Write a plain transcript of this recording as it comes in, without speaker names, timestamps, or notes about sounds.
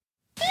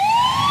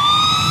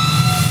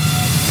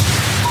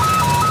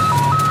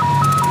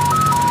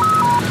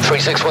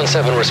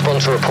3617, respond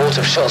to report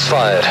of shots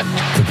fired.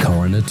 The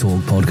Coroner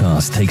Talk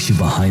podcast takes you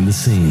behind the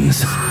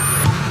scenes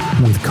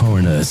with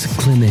coroners,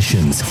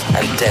 clinicians,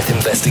 and death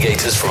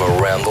investigators from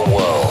around the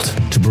world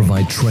to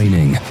provide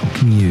training,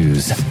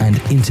 news, and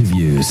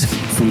interviews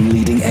from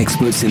leading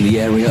experts in the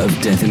area of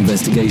death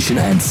investigation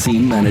and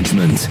scene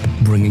management,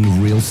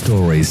 bringing real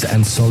stories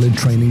and solid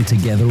training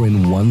together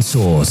in one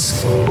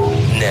source.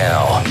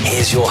 Now,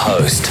 here's your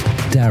host,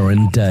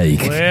 Darren Dake.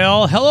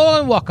 Well, hello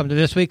and welcome to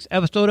this week's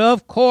episode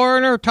of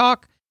Coroner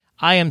Talk.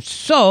 I am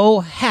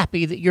so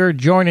happy that you're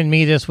joining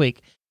me this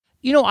week.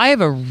 You know, I have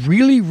a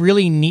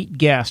really neat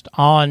guest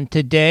on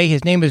today.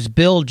 His name is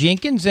Bill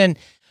Jenkins, and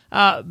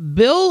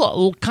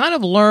Bill kind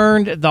of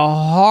learned the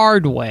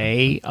hard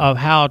way of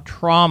how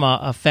trauma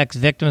affects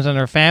victims and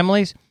their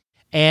families,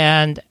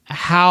 and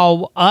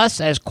how us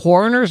as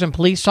coroners and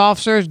police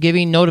officers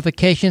giving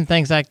notification,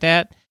 things like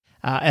that,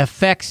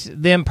 affects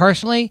them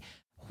personally.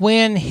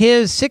 When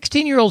his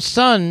 16-year-old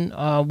son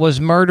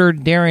was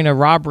murdered during a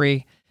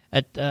robbery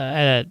at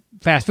a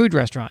fast food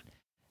restaurant.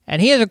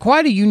 And he has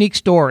quite a unique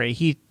story.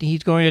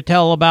 He's going to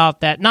tell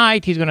about that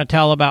night. He's going to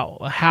tell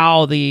about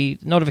how the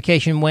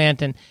notification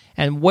went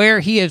and where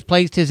he has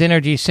placed his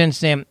energy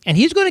since then. And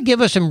he's going to give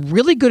us some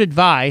really good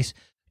advice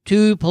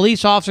to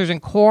police officers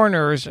and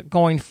coroners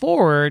going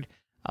forward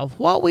of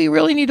what we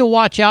really need to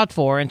watch out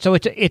for. And so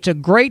it's a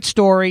great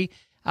story.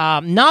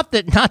 Not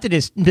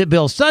that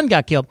Bill's son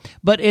got killed,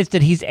 but it's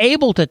that he's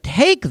able to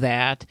take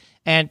that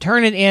and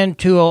turn it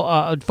into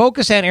a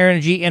focus that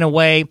energy in a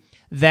way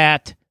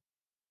that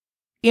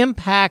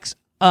impacts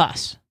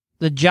us,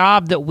 the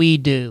job that we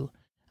do.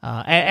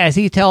 As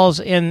he tells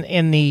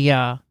in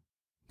the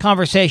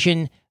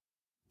conversation,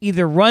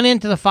 either run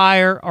into the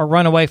fire or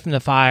run away from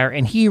the fire.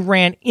 And he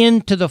ran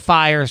into the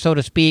fire, so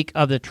to speak,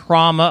 of the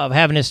trauma of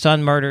having his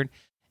son murdered.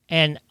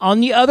 And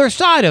on the other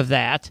side of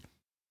that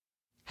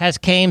has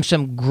came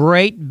some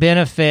great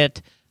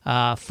benefit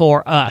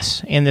for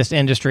us in this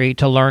industry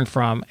to learn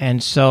from.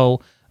 And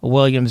so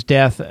William's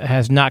death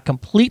has not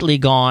completely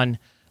gone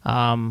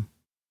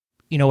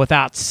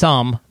without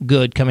some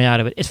good coming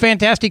out of it. It's a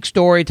fantastic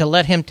story. To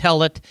let him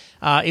tell it,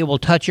 it will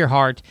touch your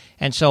heart,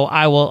 and so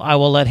I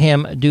will let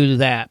him do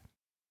that.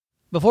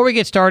 Before we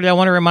get started, I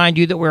want to remind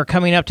you that we're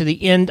coming up to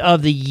the end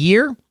of the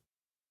year.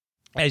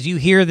 As you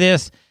hear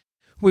this,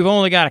 we've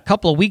only got a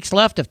couple of weeks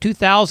left of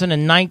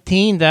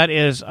 2019. That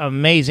is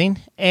amazing.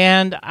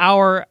 And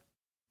our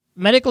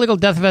Medical Legal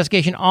Death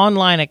Investigation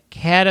Online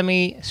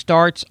Academy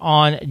starts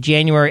on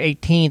January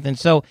 18th. And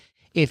so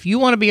if you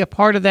want to be a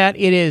part of that,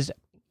 it is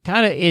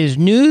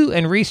new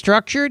and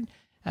restructured.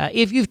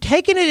 If you've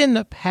taken it in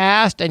the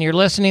past and you're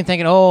listening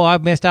thinking, oh,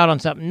 I've missed out on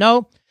something.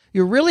 No,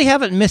 you really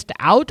haven't missed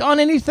out on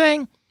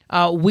anything.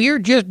 We're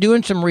just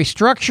doing some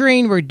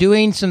restructuring. We're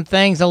doing some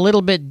things a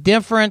little bit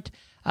different,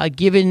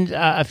 giving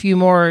a few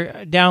more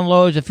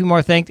downloads, a few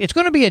more things. It's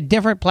going to be a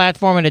different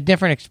platform and a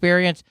different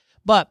experience,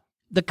 but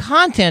the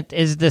content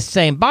is the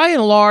same. By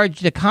and large,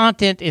 the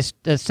content is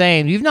the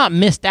same. You've not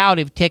missed out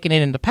if you've taken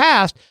it in the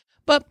past,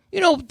 but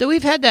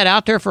we've had that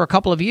out there for a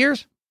couple of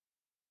years.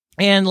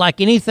 And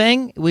like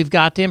anything, we've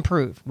got to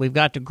improve. We've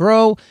got to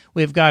grow.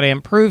 We've got to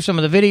improve some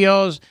of the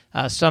videos.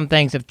 Some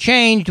things have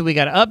changed. We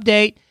got to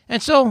update.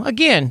 And so,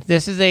 again,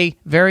 this is a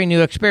very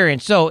new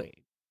experience. So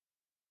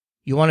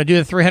you want to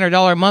do the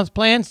 $300 a month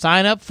plan?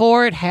 Sign up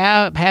for it.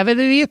 Have it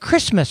be a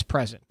Christmas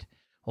present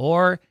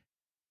or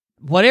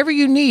whatever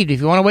you need.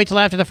 If you want to wait till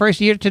after the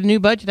first year to the new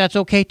budget, that's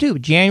okay too.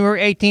 January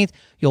 18th,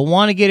 you'll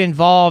want to get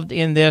involved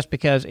in this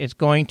because it's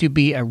going to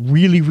be a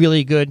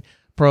really good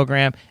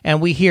program.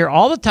 And we hear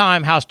all the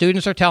time how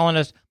students are telling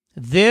us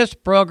this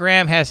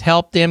program has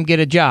helped them get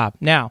a job.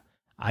 Now,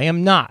 I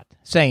am not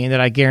saying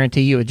that I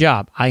guarantee you a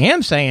job. I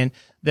am saying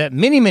that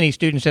many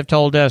students have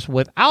told us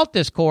without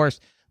this course,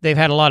 they've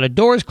had a lot of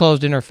doors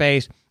closed in their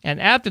face. And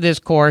after this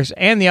course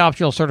and the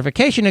optional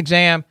certification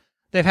exam,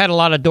 they've had a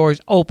lot of doors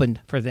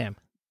opened for them.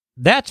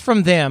 That's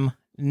from them,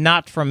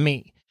 not from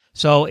me.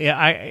 So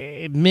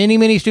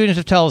many students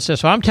have told us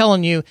this. So I'm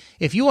telling you,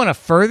 if you want to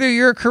further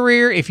your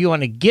career, if you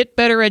want to get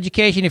better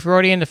education, if you're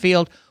already in the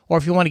field, or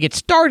if you want to get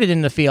started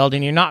in the field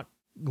and you're not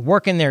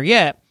working there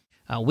yet,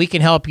 we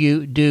can help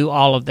you do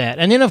all of that.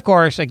 And then, of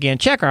course, again,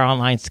 check our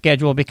online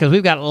schedule because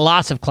we've got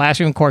lots of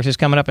classroom courses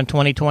coming up in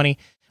 2020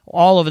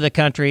 all over the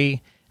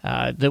country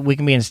that we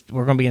can be in.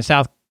 We're going to be in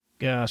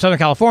Southern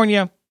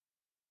California.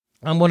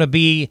 I'm going to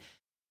be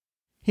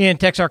in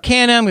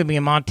Texarkana, I'm going to be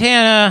in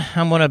Montana,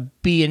 I'm going to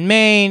be in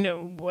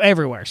Maine,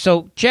 everywhere.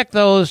 So check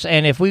those,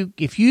 and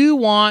if you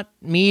want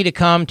me to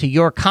come to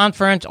your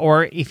conference,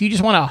 or if you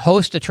just want to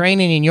host a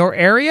training in your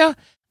area,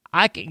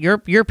 your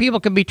people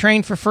can be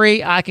trained for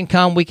free. I can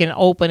come. We can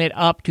open it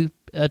up to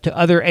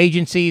other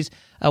agencies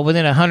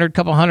within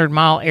couple hundred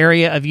mile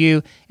area of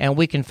you, and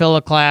we can fill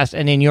a class,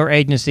 and then your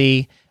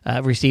agency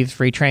receives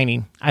free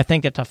training. I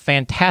think that's a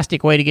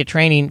fantastic way to get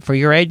training for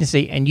your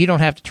agency, and you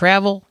don't have to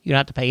travel. You don't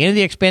have to pay any of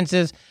the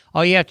expenses.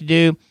 All you have to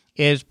do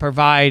is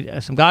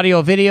provide some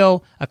audio,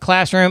 video, a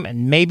classroom,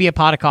 and maybe a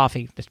pot of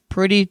coffee. It's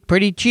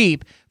pretty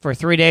cheap for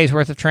 3 days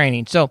worth of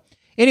training. So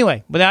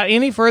Anyway, without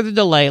any further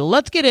delay,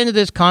 let's get into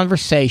this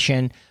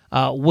conversation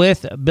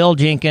with Bill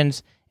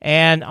Jenkins.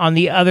 And on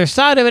the other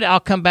side of it, I'll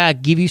come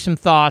back, give you some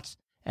thoughts,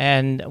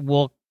 and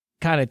we'll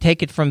kind of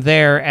take it from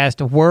there as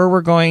to where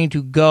we're going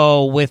to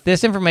go with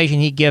this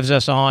information he gives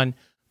us on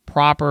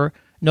proper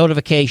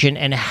notification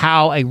and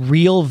how a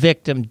real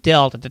victim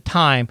dealt at the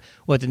time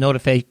with the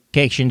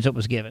notifications that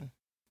was given.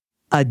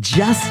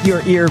 Adjust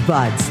your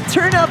earbuds,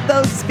 turn up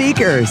those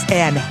speakers,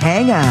 and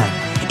hang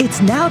on. It's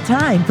now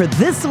time for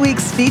this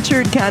week's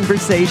featured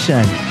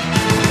conversation.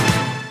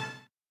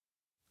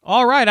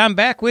 All right, I'm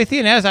back with you,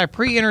 and as I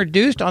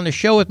pre-introduced, on the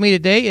show with me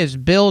today is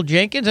Bill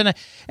Jenkins.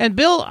 And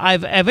Bill,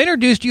 I've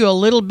introduced you a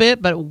little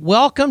bit, but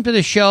welcome to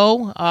the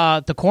show,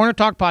 the Corner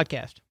Talk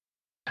podcast.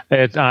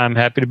 I'm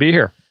happy to be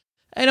here.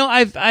 I know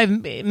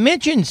I've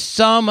mentioned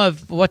some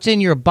of what's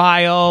in your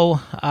bio,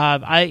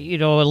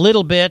 a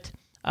little bit,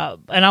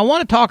 and I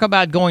want to talk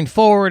about going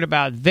forward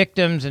about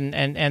victims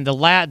and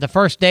the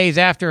first days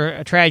after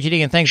a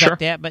tragedy and things Sure. like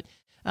that. But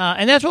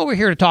and that's what we're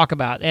here to talk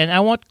about. And I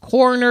want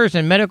coroners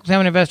and medical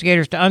examiner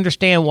investigators to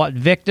understand what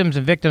victims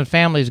and victims'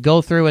 families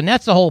go through, and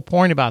that's the whole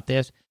point about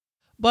this.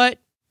 But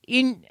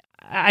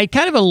I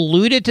kind of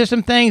alluded to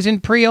some things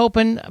in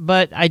pre-open,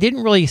 but I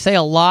didn't really say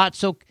a lot.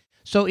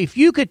 So if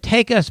you could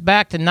take us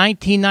back to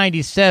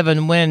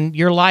 1997 when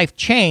your life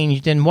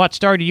changed and what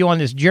started you on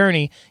this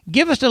journey,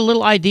 give us a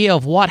little idea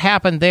of what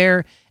happened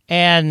there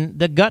and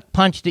the gut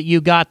punch that you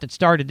got that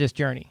started this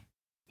journey.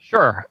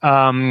 Sure.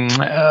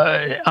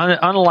 Unlike,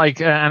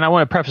 and I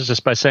want to preface this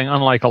by saying,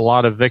 unlike a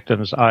lot of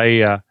victims,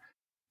 I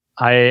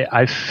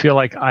feel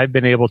like I've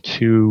been able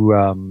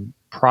to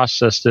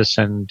process this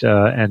and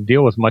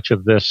deal with much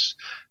of this.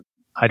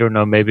 I don't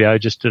know, maybe I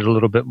just did a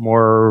little bit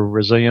more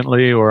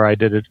resiliently, or I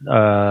did it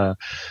a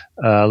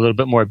little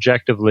bit more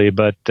objectively.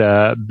 But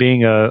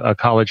being a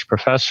college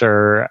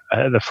professor,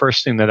 the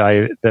first thing that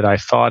I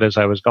thought as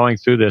I was going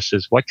through this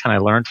is, what can I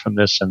learn from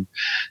this, and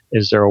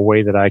is there a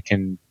way that I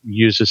can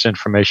use this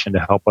information to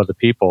help other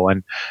people?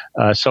 And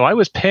so I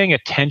was paying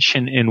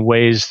attention in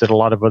ways that a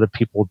lot of other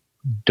people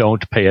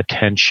don't pay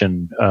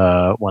attention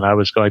when I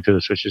was going through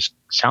this, which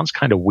sounds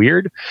kind of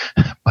weird,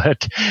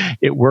 but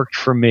it worked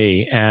for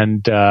me,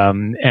 and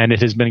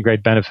it has been a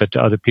great benefit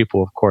to other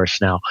people, of course,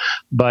 now.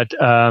 But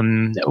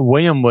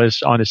William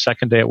was on his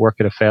second day at work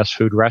at a fast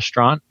food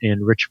restaurant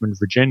in Richmond,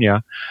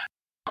 Virginia,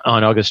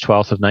 on August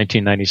 12th of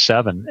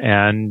 1997,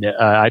 and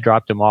I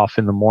dropped him off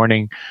in the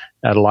morning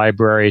at a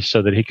library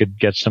so that he could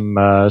get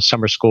some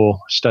summer school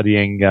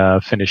studying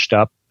finished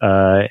up,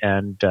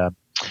 and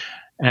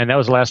that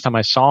was the last time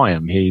I saw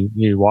him.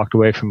 He walked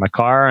away from my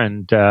car,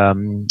 and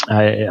the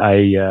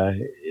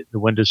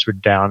windows were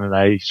down, and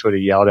I sort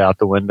of yelled out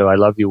the window, "I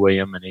love you,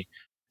 William." And he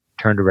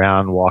turned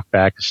around, walked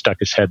back, stuck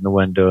his head in the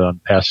window on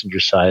the passenger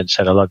side and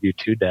said, "I love you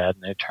too, Dad."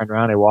 And I turned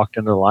around, I walked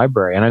into the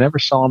library, and I never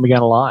saw him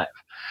again alive.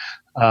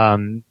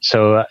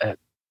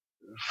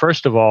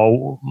 First of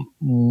all,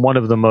 one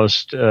of the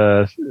most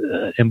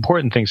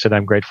important things that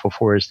I'm grateful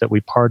for is that we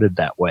parted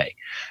that way.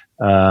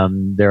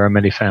 There are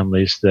many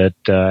families that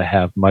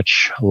have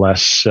much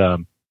less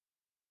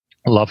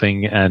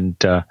loving and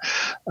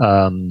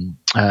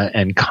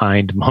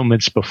kind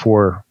moments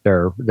before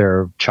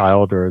their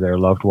child or their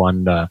loved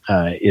one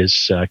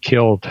is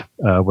killed,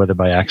 whether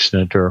by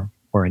accident or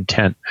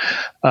intent.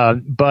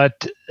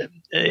 But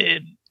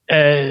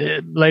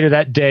later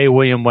that day,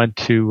 William went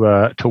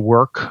to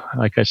work.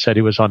 Like I said,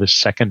 he was on his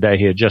second day.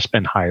 He had just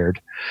been hired,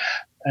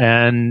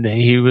 and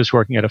he was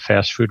working at a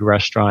fast food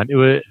restaurant. It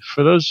was,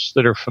 for those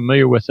that are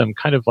familiar with them,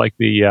 kind of like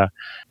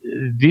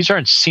these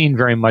aren't seen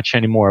very much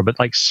anymore, but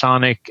like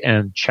Sonic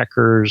and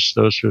Checkers,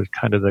 those were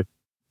kind of the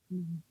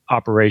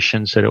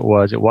operations that it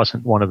was. It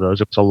wasn't one of those.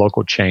 It was a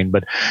local chain,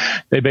 but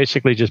they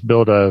basically just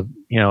built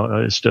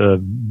just a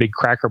big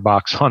cracker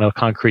box on a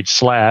concrete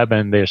slab,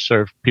 and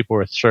people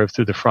were served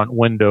through the front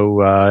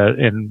window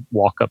in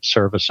walk-up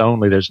service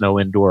only. There's no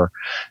indoor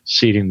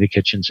seating. The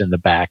kitchen's in the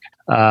back.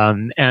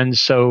 And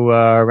so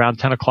around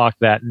 10 o'clock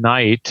that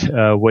night,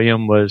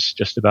 William was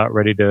just about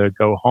ready to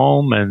go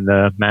home, and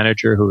the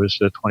manager, who was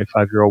a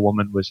 25-year-old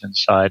woman, was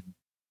inside.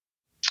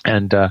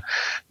 And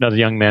another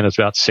young man who was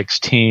about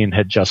 16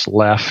 had just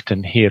left,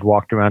 and he had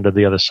walked around to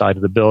the other side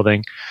of the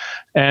building.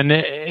 And,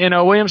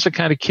 William's the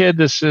kind of kid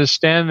that's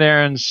stand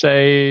there and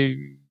say,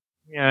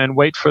 and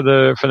wait for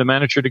the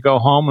manager to go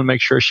home and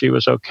make sure she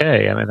was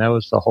okay. I mean, that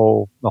was the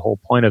whole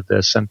point of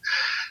this. And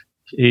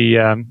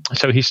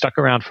so he stuck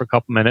around for a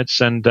couple minutes,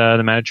 and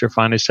the manager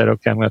finally said,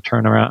 "Okay, I'm going to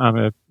turn around. I'm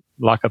going to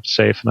lock up the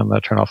safe, and I'm going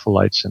to turn off the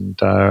lights, and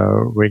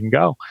we can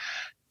go."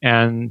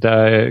 And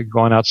go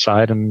on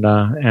outside and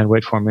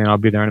wait for me, and I'll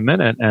be there in a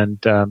minute. And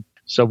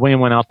so William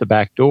went out the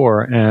back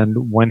door,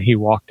 and when he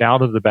walked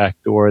out of the back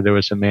door, there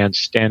was a man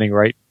standing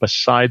right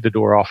beside the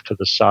door off to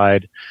the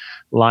side,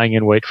 lying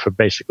in wait for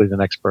basically the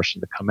next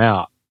person to come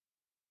out.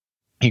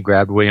 He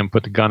grabbed William,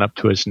 put the gun up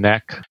to his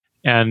neck,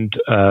 and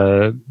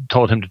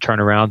told him to turn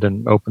around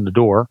and open the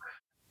door.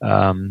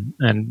 And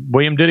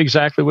William did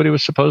exactly what he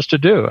was supposed to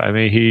do. I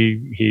mean,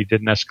 he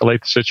didn't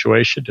escalate the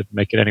situation, didn't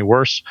make it any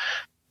worse.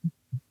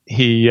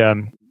 He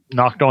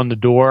knocked on the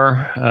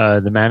door.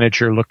 The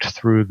manager looked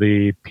through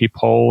the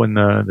peephole in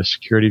the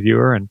security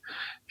viewer, and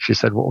she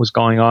said, "What's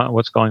going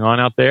on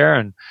out there?"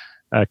 And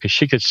because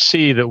she could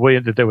see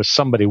that there was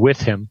somebody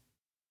with him.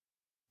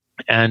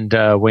 And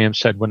William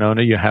said,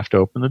 "Winona, you have to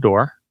open the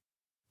door,"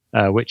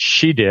 which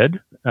she did.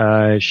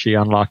 She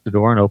unlocked the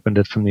door and opened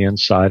it from the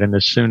inside. And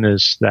as soon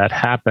as that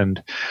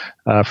happened,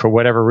 for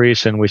whatever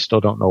reason, we still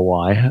don't know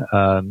why,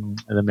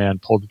 the man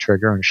pulled the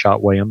trigger and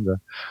shot William. The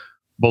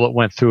bullet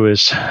went through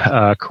his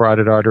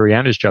carotid artery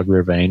and his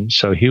jugular vein,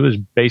 so he was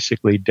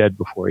basically dead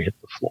before he hit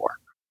the floor.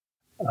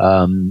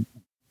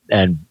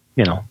 And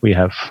we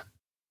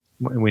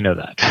know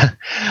that.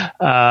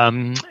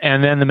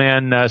 And then the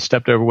man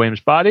stepped over William's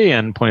body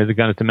and pointed the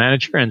gun at the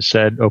manager and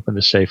said, "Open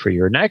the safe or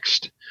you're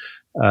next."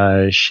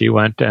 She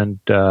went and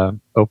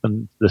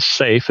opened the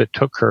safe. It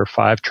took her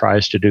 5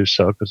 tries to do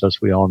so, because as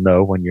we all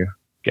know, when you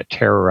get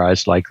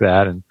terrorized like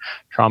that and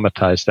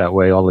traumatized that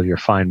way, all of your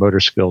fine motor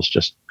skills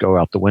just go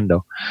out the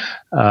window.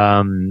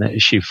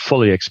 She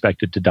fully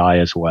expected to die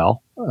as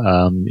well.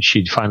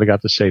 She finally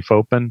got the safe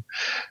open.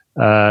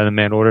 The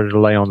man ordered her to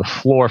lay on the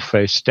floor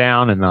face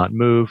down and not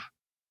move,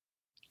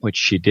 which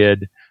she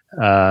did.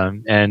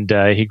 And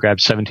he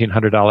grabbed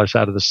 $1,700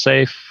 out of the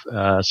safe,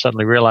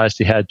 suddenly realized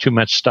he had too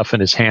much stuff in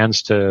his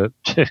hands to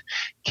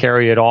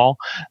carry it all.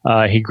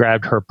 He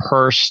grabbed her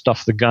purse,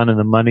 stuffed the gun and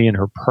the money in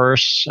her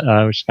purse,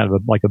 which is kind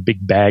of like a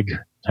big bag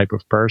type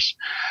of purse,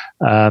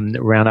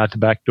 ran out the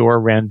back door,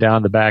 ran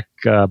down the back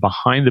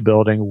behind the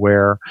building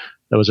where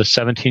there was a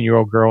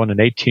 17-year-old girl and an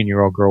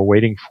 18-year-old girl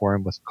waiting for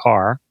him with a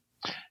car.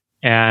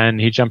 And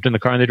he jumped in the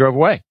car and they drove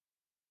away.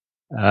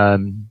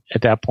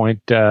 At that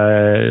point,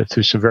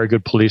 through some very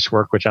good police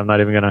work, which I'm not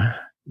even going to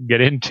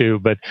get into,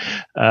 but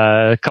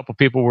a couple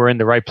people were in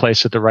the right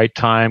place at the right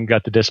time,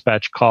 got the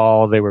dispatch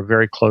call. They were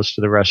very close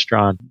to the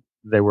restaurant.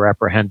 They were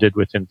apprehended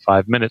within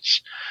 5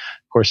 minutes.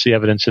 Of course, the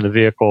evidence in the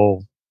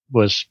vehicle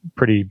was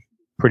pretty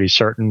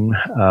certain.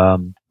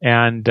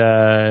 And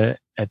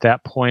at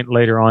that point,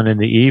 later on in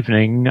the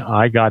evening,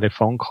 I got a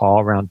phone call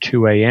around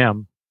 2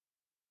 a.m.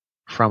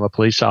 from a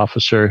police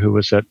officer who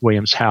was at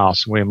William's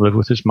house. William lived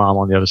with his mom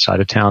on the other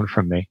side of town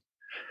from me.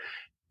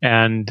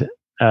 And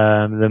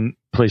the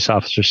police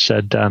officer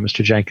said,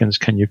 "Mr. Jenkins,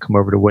 can you come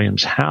over to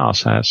William's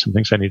house? I have some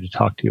things I need to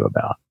talk to you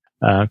about."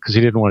 Because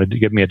he didn't want to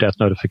give me a death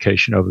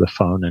notification over the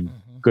phone. And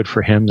good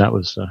for him. That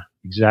was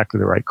exactly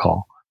the right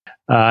call.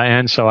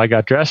 And so I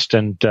got dressed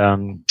and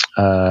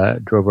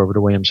drove over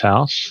to William's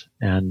house.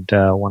 And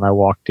when I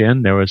walked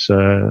in, there was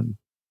a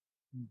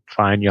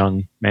fine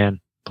young man,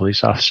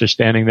 police officer,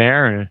 standing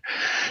there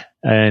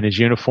in his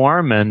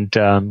uniform. And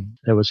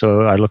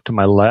I looked to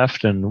my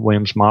left, and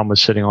William's mom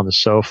was sitting on the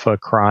sofa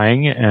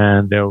crying.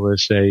 And there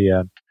was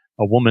a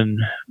woman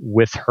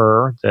with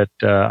her that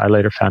I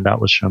later found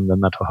out was from the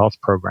mental health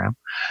program.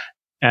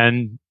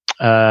 And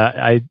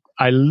I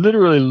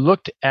literally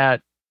looked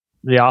at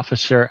the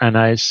officer and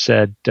I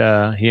said,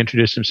 he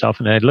introduced himself,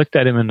 and I looked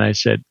at him and I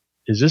said,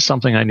 "Is this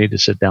something I need to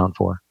sit down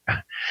for?"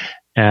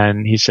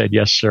 And he said,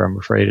 "Yes, sir, I'm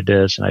afraid it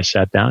is." And I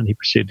sat down. He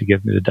proceeded to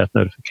give me the death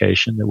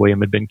notification that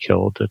William had been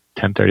killed at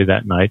 10:30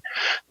 that night.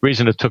 The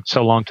reason it took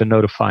so long to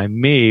notify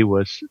me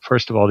was,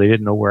 first of all, they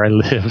didn't know where I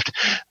lived.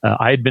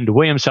 I had been to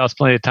William's house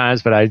plenty of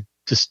times, but I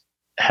just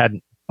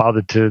hadn't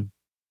bothered to,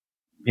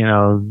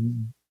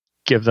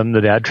 give them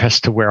the address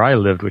to where I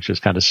lived, which was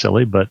kind of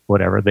silly, but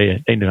whatever.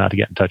 They knew how to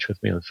get in touch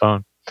with me on the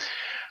phone.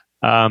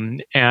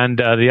 And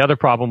the other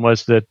problem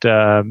was that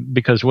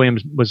because William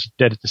was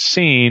dead at the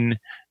scene,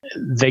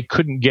 they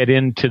couldn't get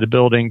into the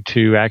building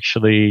to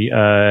actually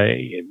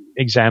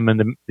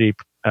examine the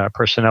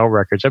personnel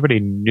records. Everybody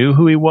knew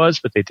who he was,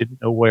 but they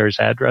didn't know where his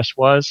address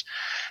was.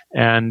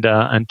 And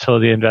until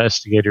the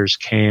investigators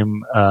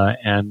came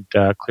and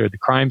cleared the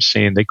crime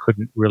scene, they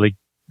couldn't really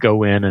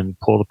go in and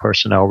pull the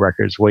personnel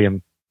records.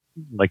 William,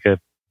 like a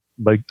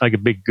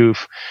big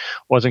goof,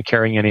 wasn't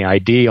carrying any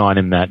ID on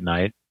him that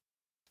night.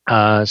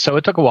 So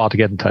it took a while to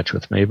get in touch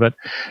with me, but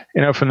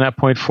from that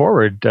point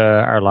forward,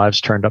 our lives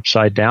turned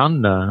upside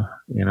down.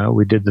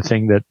 We did the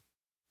thing that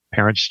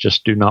parents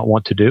just do not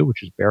want to do,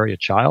 which is bury a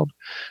child.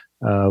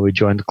 We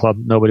joined the club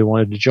nobody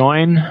wanted to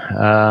join,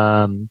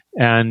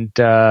 and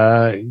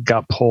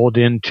got pulled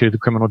into the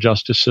criminal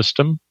justice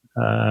system.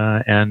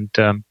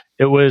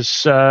 It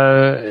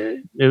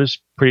was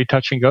pretty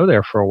touch and go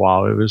there for a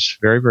while. It was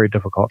very, very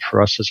difficult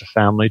for us as a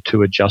family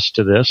to adjust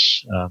to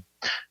this.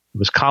 It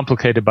was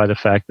complicated by the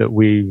fact that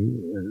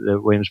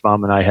William's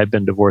mom and I had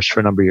been divorced for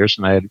a number of years,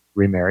 and I had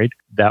remarried.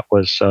 That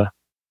was a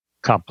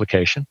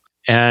complication.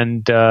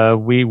 And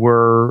we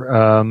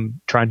were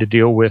trying to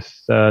deal with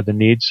the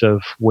needs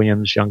of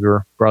William's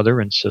younger brother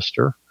and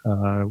sister.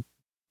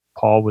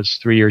 Paul was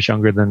 3 years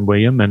younger than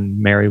William, and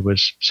Mary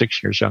was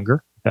 6 years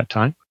younger at that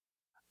time.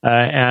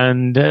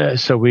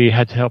 So we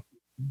had to help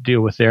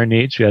deal with their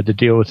needs. We had to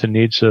deal with the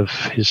needs of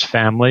his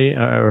family,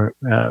 the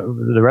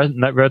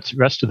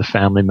rest of the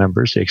family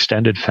members, the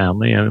extended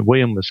family. And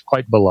William was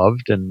quite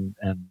beloved, and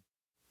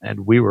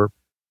we were.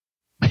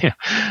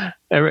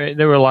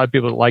 There were a lot of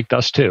people that liked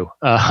us too,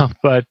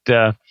 but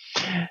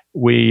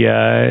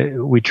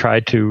we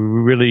tried to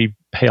really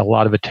pay a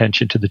lot of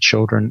attention to the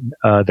children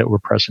that were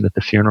present at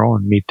the funeral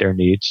and meet their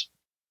needs.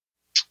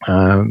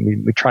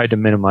 We tried to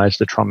minimize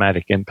the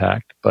traumatic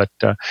impact, but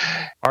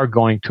are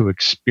going to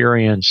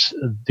experience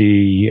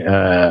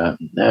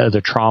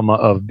the trauma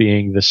of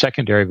being the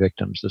secondary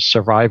victims, the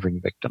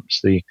surviving victims,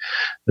 the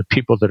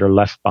people that are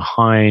left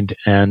behind,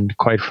 and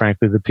quite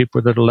frankly, the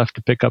people that are left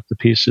to pick up the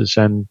pieces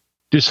and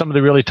do some of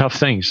the really tough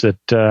things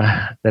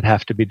that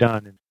have to be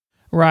done.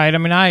 Right. I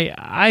mean,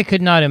 I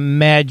could not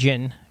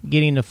imagine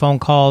getting the phone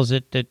calls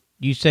that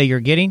you say you're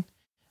getting.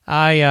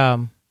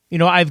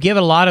 I've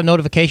given a lot of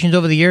notifications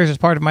over the years as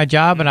part of my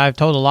job, and I've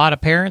told a lot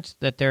of parents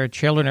that their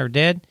children are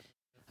dead.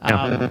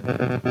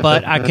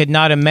 But I could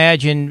not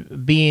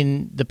imagine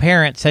being the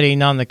parent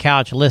sitting on the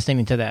couch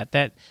listening to that.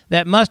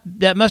 That must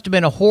have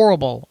been a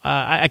horrible.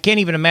 I can't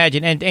even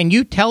imagine. And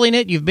you telling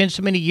it, you've been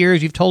so many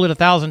years, you've told it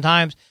 1,000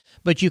 times,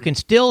 but you can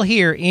still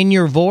hear in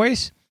your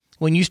voice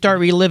when you start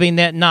reliving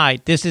that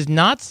night. This is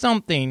not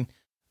something.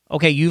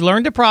 Okay, you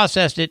learned to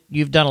process it.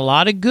 You've done a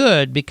lot of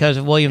good because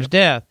of William's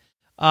death,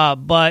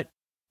 but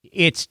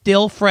it's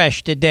still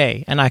fresh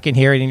today, and I can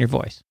hear it in your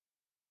voice.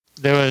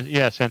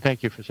 Yes, and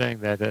thank you for saying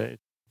that.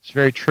 It's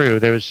very true.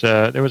 There was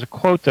a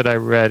quote that I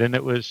read, and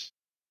it was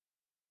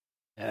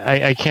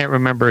I can't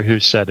remember who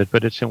said it,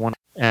 but it's in one.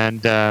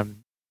 And the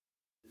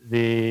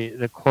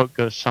quote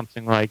goes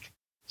something like,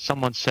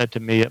 "Someone said to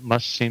me, it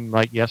must seem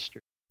like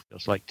yesterday,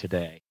 feels like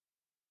today."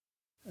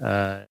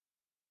 I'm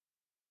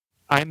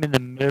in the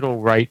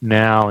middle right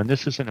now, and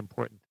this is an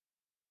important thing.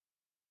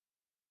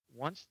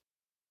 Once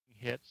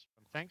it hits,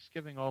 from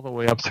Thanksgiving all the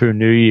way up through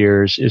New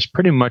Year's is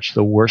pretty much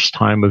the worst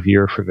time of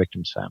year for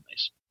victims'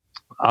 families.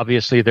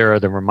 Obviously, there are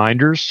the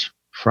reminders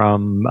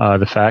from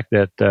the fact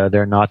that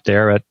they're not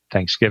there at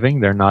Thanksgiving,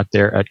 they're not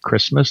there at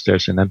Christmas,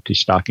 there's an empty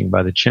stocking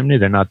by the chimney,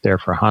 they're not there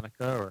for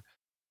Hanukkah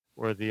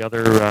or the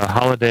other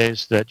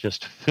holidays that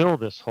just fill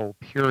this whole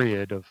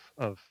period of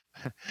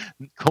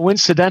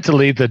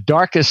coincidentally, the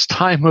darkest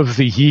time of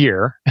the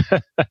year.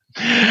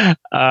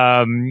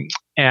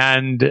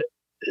 And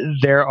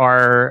there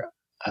are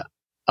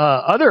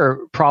other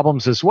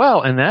problems as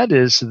well, and that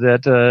is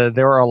that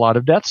there are a lot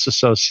of deaths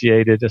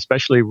associated,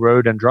 especially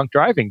road and drunk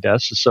driving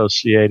deaths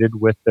associated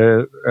with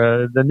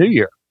the New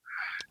Year.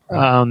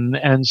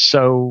 And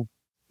so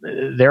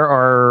there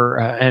are,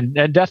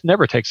 and death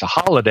never takes a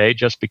holiday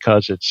just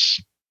because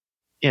it's,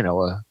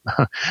 a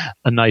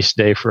nice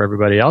day for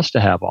everybody else to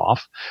have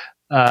off.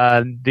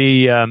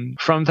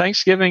 From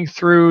Thanksgiving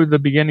through the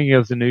beginning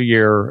of the new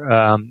year,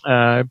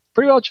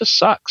 pretty well just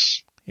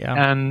sucks.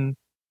 Yeah.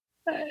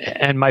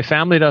 And my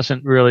family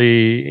doesn't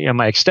really,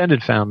 my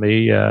extended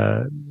family,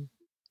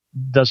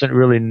 doesn't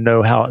really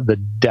know how the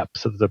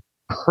depth of the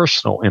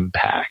personal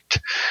impact.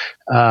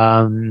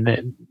 Of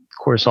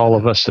course, all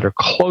of us that are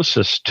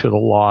closest to the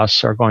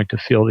loss are going to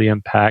feel the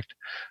impact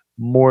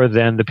more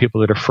than the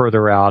people that are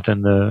further out,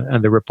 and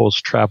the ripples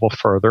travel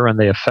further and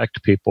they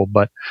affect people.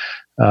 But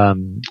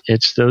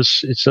it's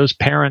those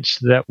parents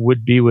that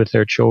would be with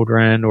their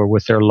children or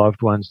with their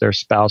loved ones, their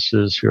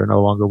spouses who are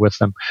no longer with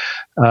them.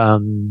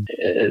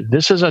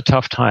 This is a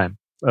tough time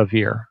of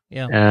year,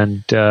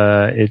 and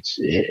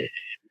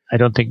I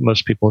don't think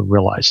most people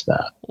realize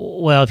that.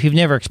 Well, if you've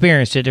never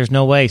experienced it, there's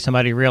no way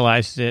somebody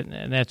realizes it,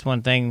 and that's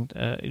one thing.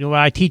 What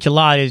I teach a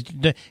lot is,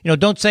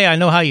 don't say I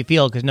know how you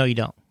feel, because no, you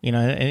don't.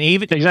 And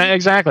even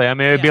exactly. I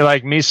mean, it'd be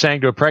like me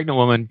saying to a pregnant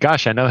woman,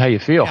 "Gosh, I know how you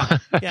feel."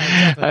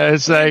 Yeah, exactly.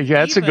 It's like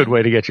that's a good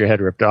way to get your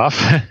head ripped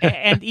off.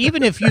 And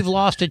even if you've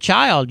lost a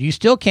child, you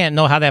still can't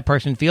know how that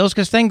person feels,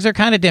 because things are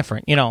kind of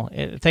different.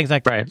 Things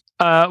like right.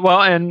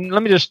 Well, and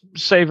let me just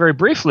say very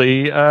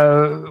briefly,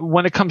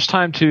 when it comes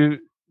time to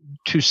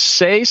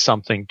say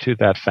something to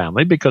that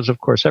family, because of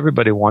course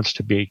everybody wants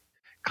to be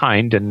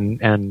kind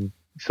and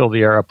fill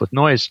the air up with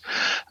noise.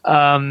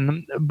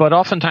 But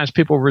oftentimes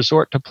people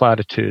resort to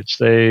platitudes.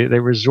 They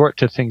resort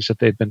to things that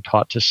they've been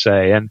taught to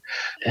say. And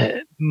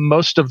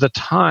most of the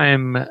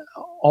time,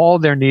 all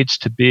there needs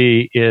to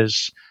be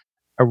is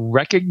a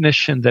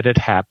recognition that it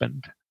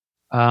happened,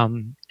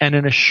 and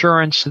an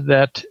assurance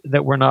that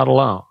we're not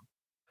alone.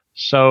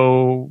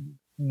 So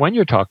when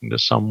you're talking to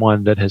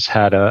someone that has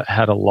had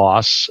a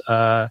loss,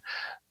 I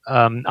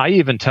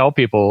even tell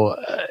people,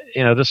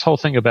 this whole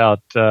thing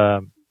about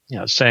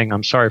saying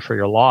I'm sorry for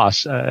your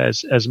loss,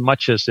 as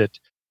much as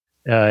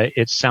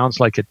it sounds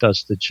like it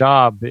does the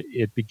job,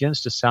 it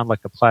begins to sound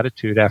like a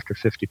platitude after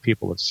 50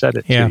 people have said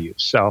it to you.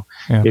 So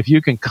if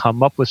you can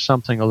come up with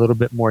something a little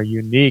bit more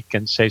unique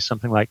and say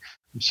something like,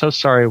 "I'm so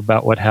sorry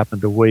about what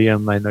happened to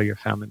William. I know your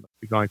family must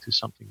be going through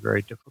something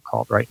very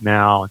difficult right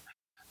now."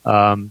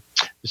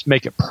 Just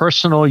make it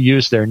personal,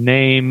 use their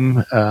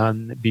name,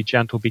 be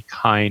gentle, be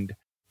kind,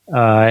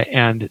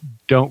 and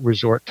don't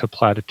resort to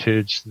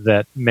platitudes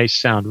that may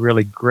sound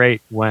really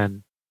great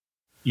when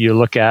you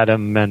look at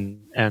them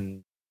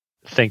and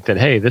think that,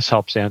 hey, this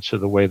helps answer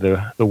the way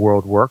the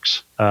world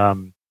works.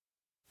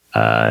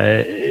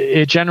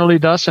 It generally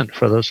doesn't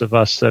for those of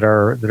us that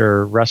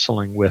are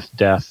wrestling with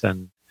death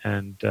and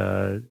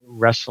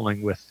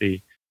wrestling with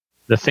the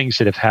things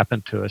that have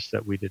happened to us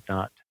that we did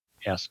not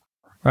ask.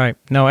 Right.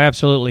 No,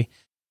 absolutely.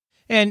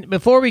 And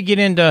before we get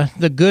into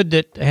the good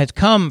that has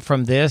come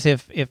from this,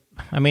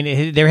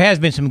 there has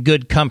been some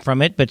good come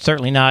from it, but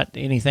certainly not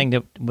anything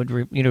that would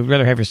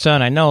rather have your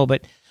son. I know,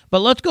 but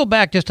let's go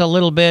back just a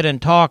little bit and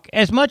talk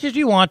as much as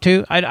you want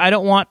to. I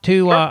don't want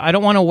to. Sure. I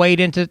don't want to wade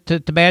into to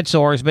bad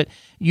sores. But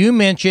you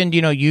mentioned,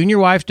 you and your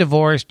wife's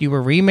divorced. You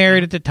were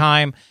remarried at the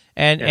time,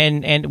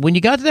 and when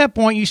you got to that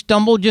point, you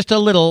stumbled just a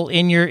little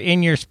in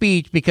your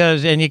speech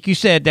because, and like you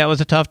said, that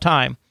was a tough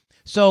time.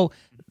 So.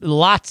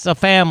 Lots of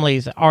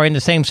families are in the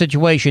same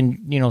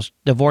situation,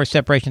 divorce,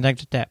 separation,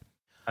 things like that.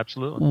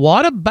 Absolutely.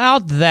 What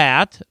about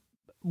that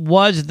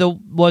was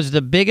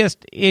the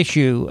biggest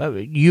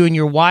issue? You and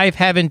your wife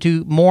having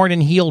to mourn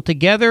and heal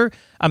together?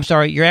 I'm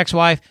sorry, your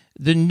ex-wife.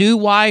 The new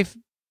wife,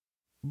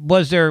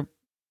 was there,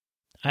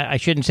 I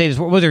shouldn't say this,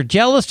 was there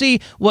jealousy?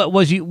 What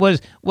was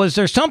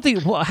there something?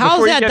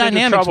 How's that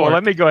dynamic work?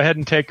 Let me go ahead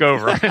and take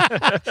over.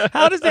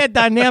 How does that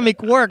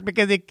dynamic work?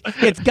 Because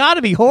it's got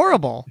to be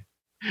horrible.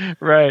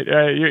 Right.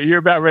 You're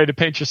about ready to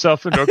paint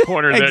yourself into a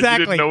corner Exactly. that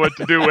you didn't know what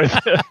to do with.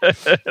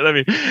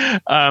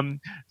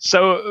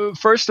 So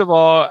first of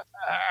all,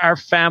 our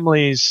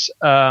families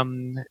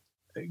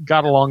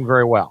got along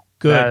very well.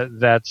 Good.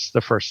 That's the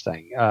first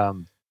thing.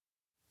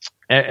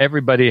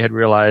 Everybody had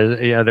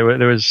realized,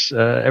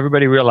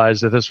 everybody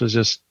realized that this was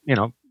just,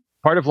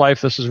 part of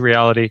life. This is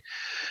reality.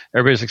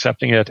 Everybody's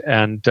accepting it,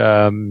 and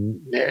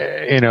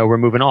we're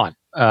moving on.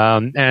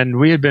 And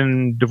we had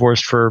been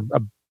divorced for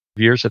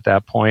years at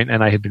that point,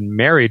 and I had been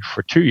married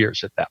for 2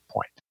 years at that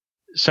point.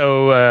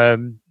 So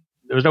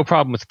there was no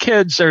problem with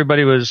kids.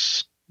 Everybody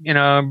was,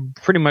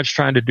 pretty much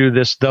trying to do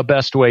this the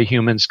best way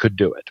humans could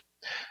do it.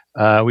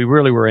 We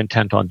really were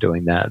intent on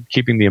doing that,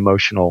 keeping the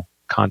emotional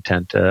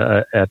content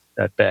at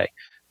bay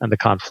and the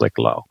conflict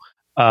low,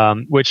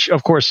 which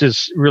of course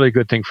is really a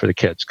good thing for the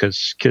kids,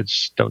 because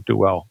kids don't do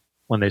well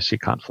when they see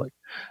conflict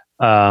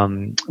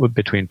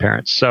between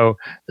parents. So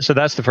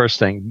that's the first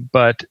thing.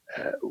 But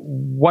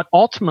what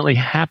ultimately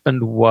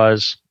happened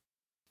was,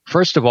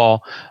 first of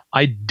all,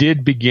 I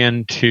did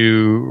begin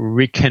to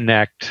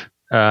reconnect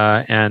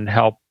and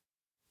help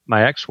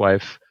my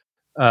ex-wife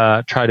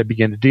try to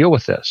begin to deal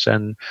with this.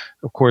 And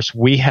of course,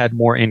 we had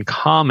more in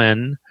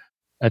common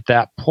at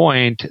that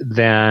point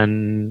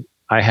than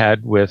I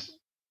had with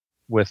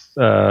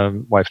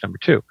wife number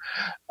two.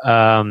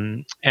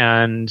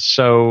 And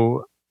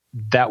so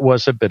that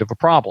was a bit of a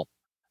problem.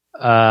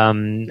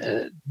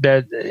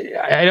 That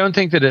I don't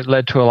think that it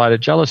led to a lot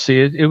of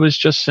jealousy. It was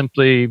just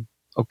simply,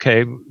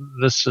 okay,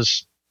 this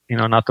is,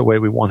 not the way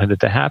we wanted it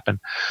to happen.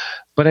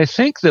 But I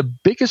think the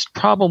biggest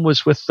problem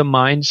was with the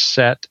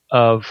mindset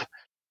of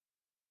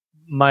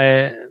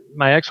my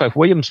ex-wife,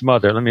 William's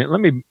mother.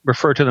 Let me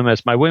refer to them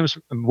as my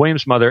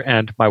William's mother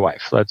and my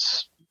wife.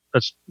 Let's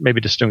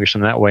maybe distinguish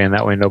them that way, and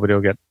that way nobody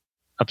will get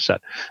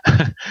upset,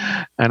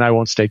 and I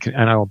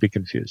won't be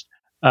confused.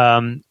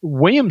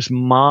 William's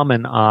mom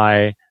and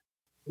I,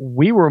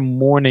 we were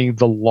mourning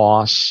the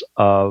loss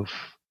of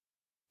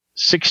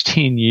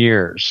 16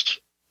 years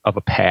of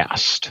a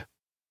past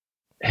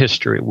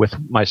history with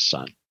my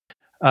son.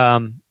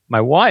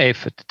 My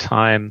wife at the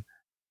time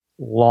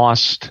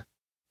lost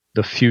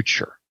the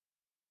future.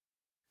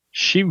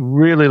 She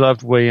really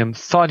loved William,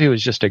 thought he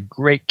was just a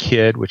great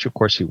kid, which of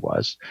course he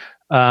was.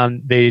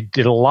 They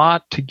did a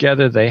lot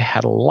together. They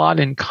had a lot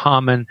in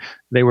common.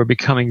 They were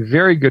becoming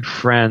very good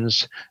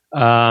friends.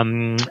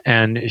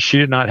 And she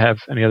did not have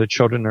any other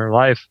children in her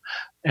life.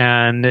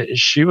 And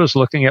she was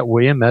looking at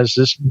William as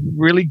this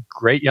really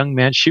great young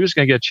man she was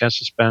going to get a chance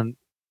to spend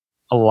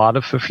a lot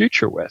of her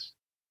future with.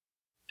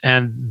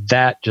 And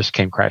that just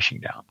came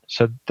crashing down.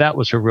 So that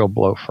was a real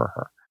blow for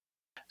her.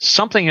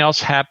 Something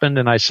else happened,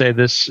 and I say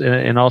this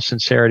in all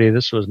sincerity,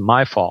 this was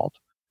my fault,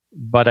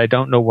 but I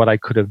don't know what I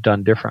could have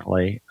done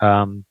differently.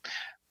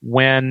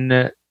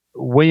 When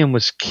William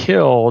was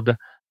killed,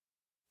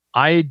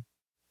 I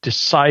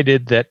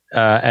decided that,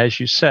 as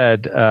you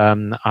said,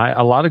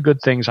 a lot of good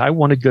things, I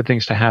wanted good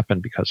things to happen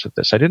because of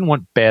this. I didn't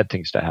want bad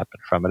things to happen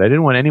from it. I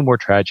didn't want any more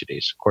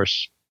tragedies. Of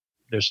course,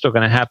 they're still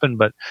going to happen,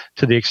 but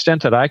to the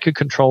extent that I could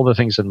control the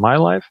things in my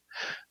life,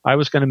 I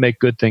was going to make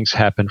good things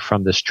happen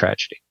from this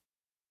tragedy.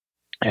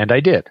 And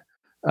I did.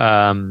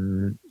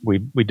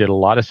 We did a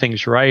lot of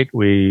things right.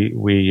 We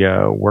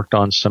worked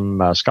on some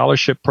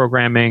scholarship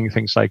programming,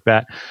 things like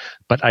that.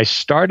 But I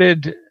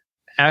started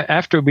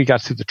after we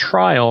got through the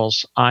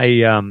trials.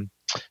 I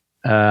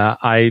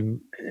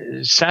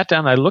sat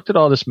down. I looked at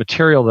all this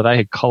material that I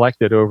had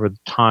collected over the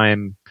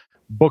time,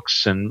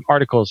 books and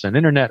articles and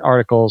internet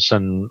articles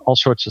and all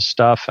sorts of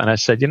stuff. And I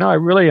said, I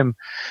really am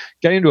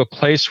getting to a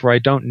place where I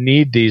don't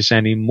need these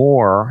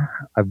anymore.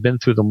 I've been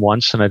through them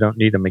once and I don't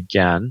need them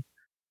again.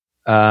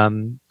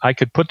 I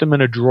could put them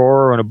in a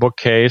drawer or in a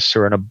bookcase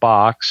or in a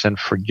box and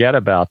forget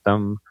about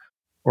them,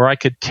 or I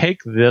could take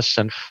this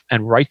and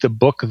write the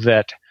book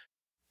that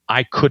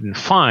I couldn't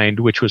find,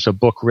 which was a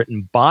book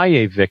written by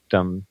a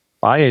victim,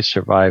 by a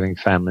surviving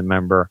family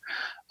member,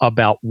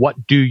 about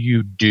what do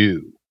you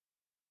do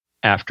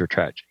after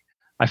tragedy.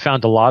 I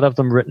found a lot of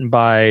them written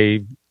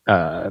by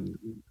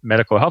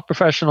medical health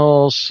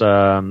professionals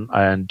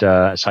and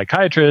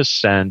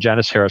psychiatrists, and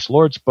Janice Harris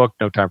Lord's book,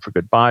 No Time for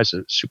Goodbyes,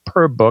 a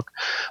superb book,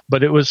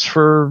 but it was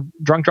for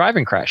drunk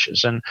driving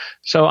crashes. And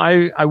so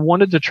I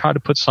wanted to try to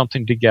put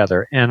something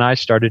together, and I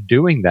started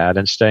doing that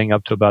and staying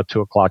up to about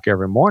 2:00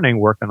 every morning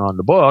working on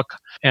the book.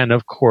 And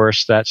of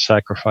course, that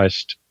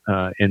sacrificed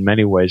in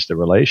many ways the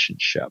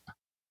relationship.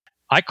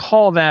 I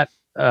call that,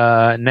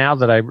 now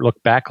that I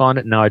look back on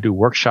it, now I do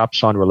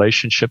workshops on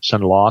relationships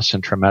and loss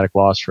and traumatic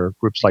loss for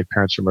groups like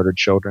Parents of Murdered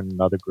Children and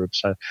other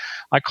groups.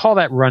 I call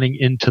that running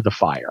into the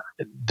fire.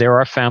 There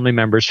are family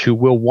members who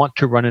will want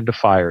to run into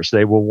fires.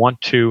 They will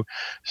want to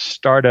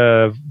start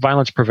a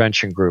violence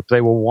prevention group.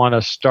 They will want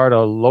to start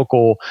a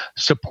local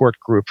support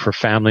group for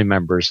family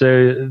members.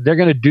 They're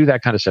going to do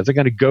that kind of stuff. They're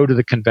going to go to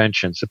the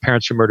conventions, the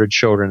Parents of Murdered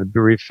Children, the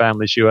Bereaved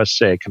Families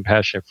USA,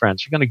 Compassionate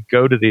Friends. They're going to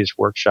go to these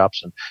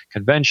workshops and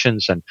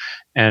conventions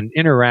and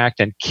interact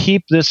and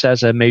keep this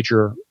as a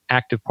major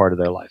active part of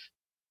their life.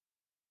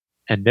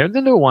 And they're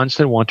the ones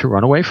that want to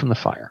run away from the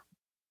fire.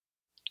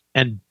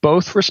 And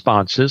both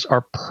responses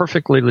are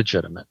perfectly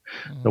legitimate.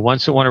 The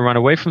ones that want to run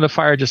away from the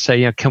fire just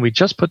say, can we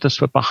just put this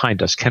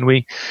behind us? Can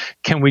we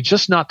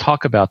just not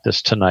talk about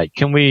this tonight?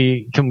 Can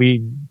we,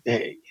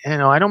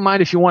 I don't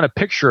mind if you want a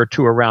picture or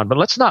two around, but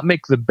let's not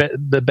make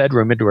the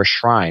bedroom into a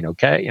shrine.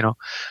 Okay.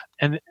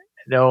 And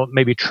they'll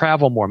maybe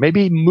travel more,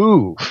 maybe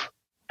move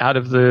out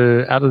of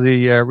the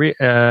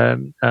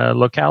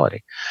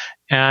locality.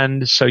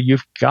 And so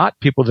you've got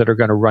people that are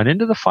going to run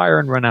into the fire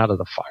and run out of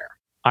the fire.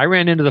 I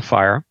ran into the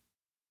fire,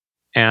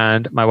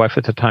 and my wife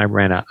at the time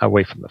ran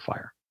away from the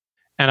fire.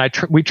 And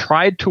we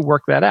tried to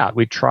work that out.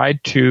 We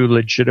tried to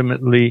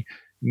legitimately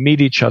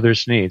meet each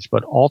other's needs.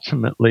 But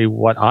ultimately,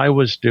 what I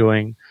was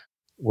doing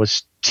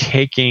was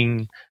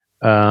taking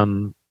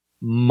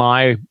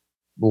my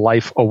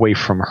life away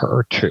from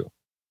her, too.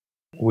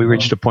 We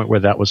reached a point where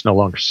that was no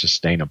longer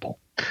sustainable.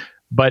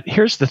 But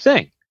here's the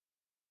thing.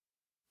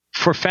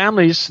 For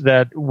families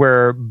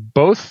where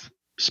both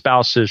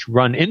spouses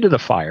run into the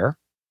fire,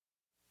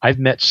 I've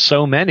met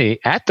so many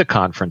at the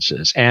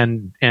conferences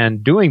and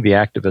doing the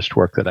activist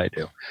work that I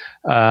do.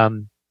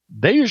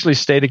 They usually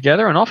stay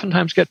together and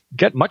oftentimes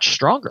get much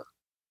stronger.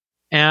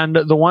 And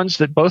the ones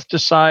that both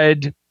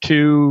decide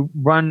to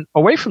run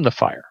away from the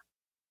fire,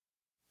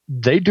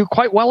 they do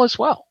quite well as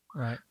well.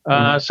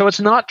 Right. So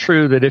it's not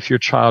true that if your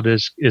child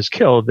is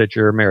killed, that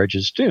your marriage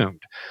is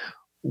doomed.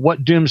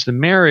 What dooms the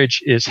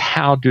marriage is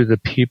how do the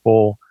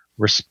people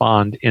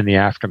respond in the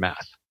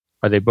aftermath?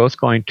 Are they both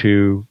going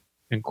to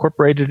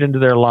incorporate it into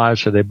their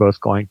lives? Or are they both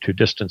going to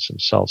distance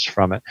themselves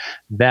from it?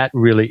 That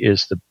really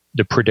is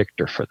the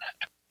predictor for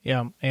that.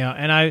 Yeah.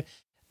 And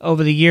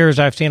over the years,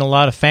 I've seen a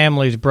lot of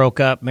families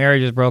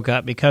marriages broke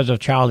up because a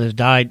child has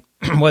died,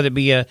 whether it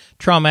be a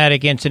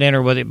traumatic incident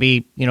or whether it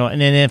be,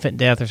 an infant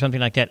death or something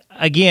like that.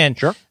 Again,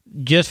 sure.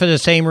 Just for the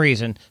same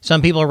reason.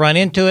 Some people run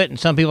into it and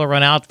some people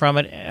run out from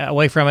it,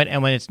 away from it.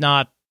 And when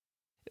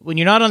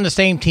you're not on the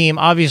same team,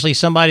 obviously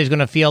somebody's going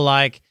to feel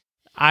like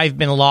I've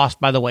been lost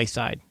by the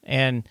wayside.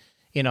 And,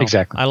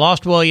 exactly. I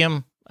lost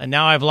William and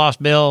now I've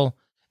lost Bill.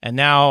 And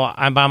now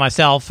I'm by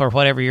myself, or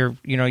whatever your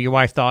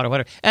wife thought, or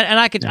whatever. And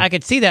I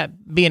could see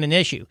that being an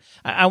issue.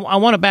 I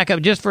want to back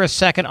up just for a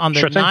second on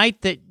the night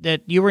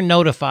that you were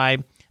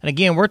notified. And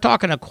again, we're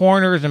talking to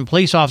coroners and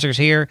police officers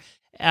here.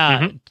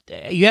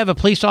 You have a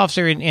police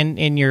officer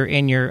in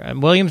your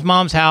William's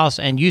mom's house,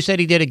 and you said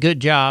he did a good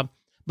job.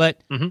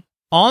 But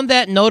on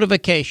that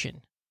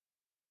notification,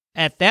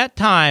 at that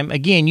time,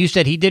 again, you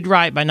said he did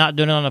right by not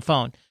doing it on the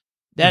phone.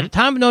 That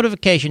time of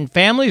notification,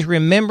 families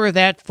remember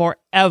that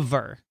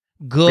forever.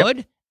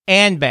 Good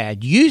and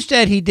bad. You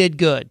said he did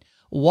good.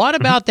 What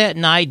about that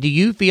night do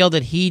you feel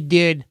that he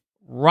did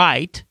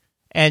right?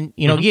 And,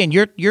 again,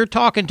 you're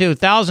talking to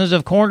thousands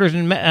of coroners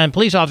and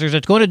police officers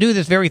that's going to do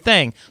this very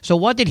thing. So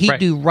what did he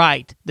do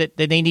right that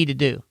they need to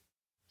do?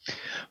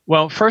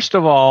 Well, first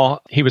of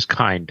all, he was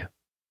kind.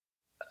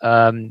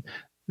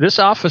 This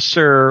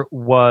officer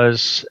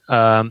was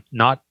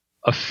not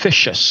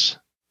officious,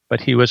 but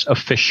he was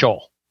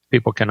official.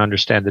 People can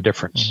understand the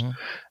difference.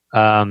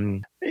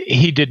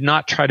 He did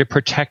not try to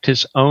protect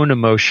his own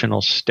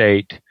emotional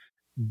state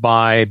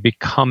by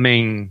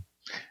becoming,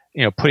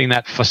 putting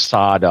that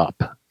facade up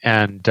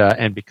and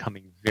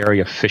becoming very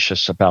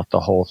officious about the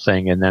whole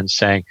thing, and then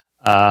saying,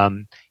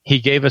 he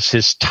gave us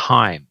his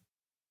time.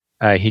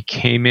 He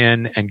came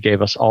in and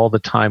gave us all the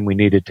time we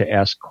needed to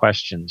ask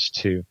questions,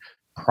 to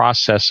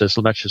process as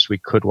much as we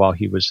could while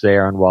he was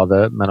there and while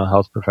the mental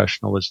health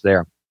professional was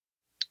there.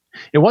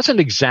 It wasn't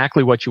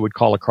exactly what you would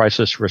call a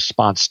crisis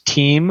response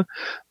team,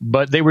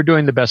 but they were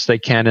doing the best they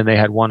can, and they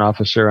had one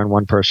officer and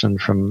one person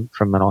from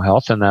mental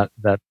health, and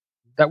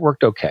that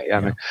worked okay. I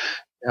mean,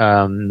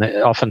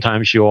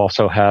 oftentimes you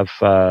also have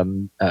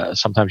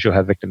sometimes you'll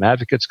have victim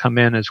advocates come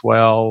in as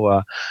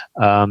well.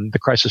 The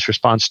crisis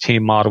response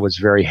team model was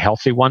a very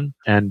healthy one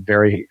and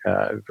very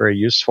very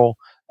useful.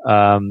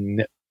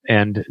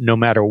 And no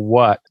matter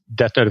what,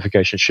 death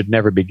notification should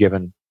never be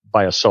given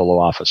by a solo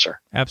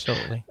officer.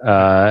 Absolutely.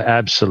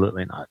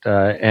 Absolutely not.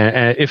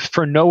 And if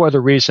for no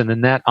other reason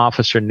than that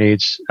officer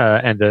needs,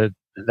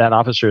 that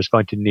officer is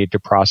going to need to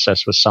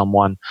process with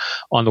someone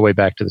on the way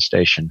back to the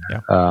station.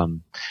 Yeah.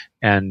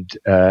 And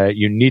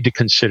you need to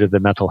consider the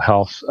mental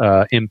health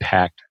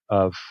impact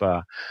of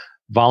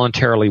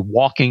voluntarily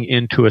walking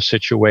into a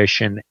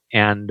situation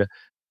and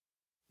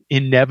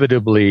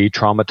inevitably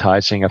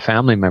traumatizing a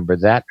family member.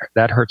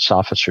 That hurts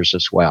officers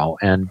as well,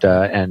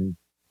 and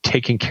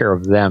taking care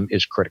of them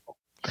is critical.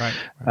 Right.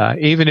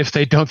 Even if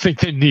they don't think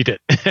they need it.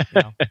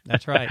 No,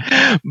 that's right.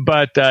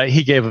 But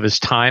he gave of his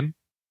time.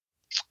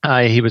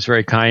 He was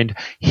very kind.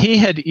 He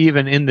had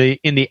even in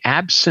the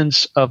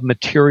absence of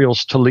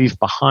materials to leave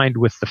behind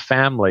with the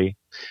family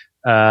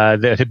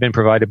that had been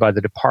provided by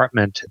the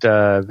department,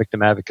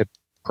 victim advocate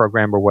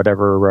program or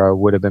whatever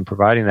would have been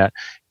providing that,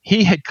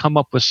 he had come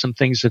up with some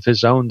things of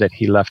his own that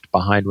he left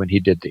behind when he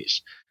did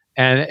these.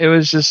 And it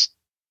was just,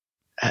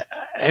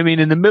 I mean,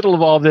 in the middle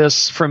of all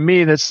this, for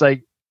me, that's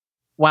like,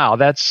 wow,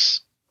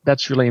 that's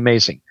really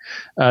amazing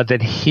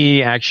that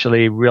he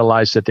actually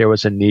realized that there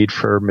was a need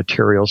for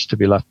materials to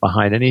be left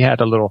behind. And he had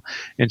a little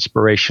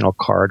inspirational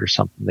card or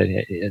something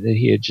that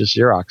he had just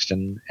Xeroxed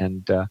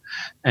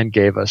and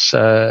gave us.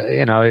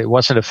 It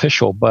wasn't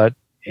official, but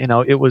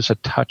it was a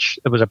touch.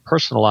 It was a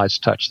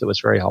personalized touch that was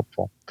very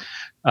helpful.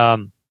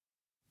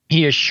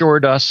 He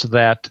assured us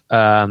that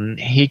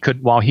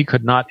while he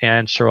could not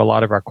answer a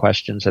lot of our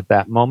questions at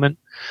that moment,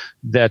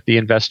 that the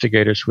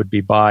investigators would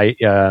be by,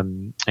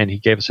 and he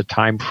gave us a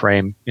time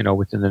frame,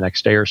 within the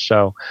next day or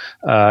so,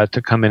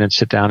 to come in and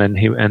sit down,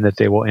 and that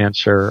they will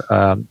answer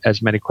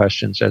as many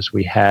questions as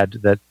we had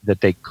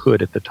that they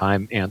could at the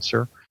time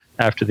answer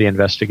after the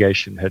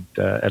investigation had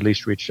at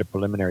least reached a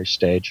preliminary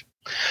stage.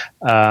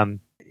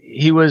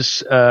 He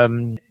was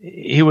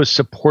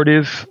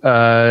supportive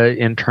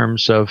in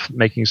terms of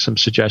making some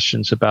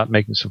suggestions about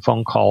making some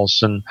phone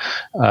calls and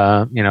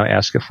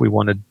ask if we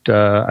wanted.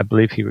 I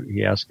believe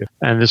he asked if,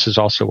 and this is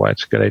also why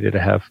it's a good idea to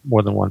have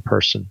more than one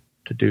person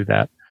to do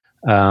that.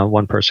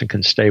 One person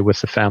can stay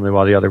with the family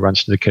while the other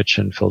runs to the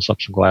kitchen, fills up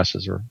some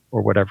glasses or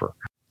whatever.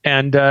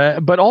 And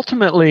but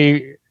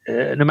ultimately,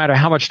 no matter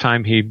how much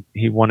time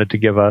he wanted to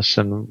give us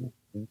and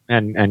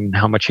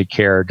how much he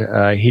cared,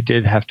 he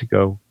did have to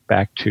go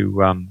back to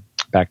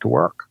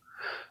work.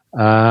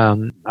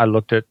 I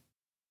looked at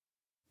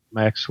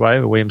my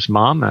ex-wife, William's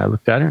mom, and I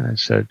looked at her and I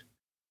said,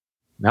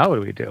 now what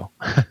do we do?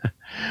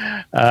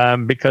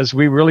 Because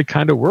we really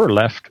kind of were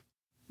left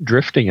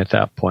drifting at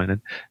that point.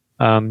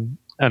 And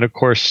of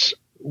course,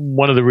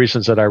 one of the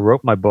reasons that I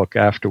wrote my book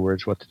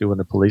afterwards, What to Do When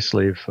the Police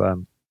Leave,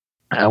 one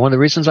of the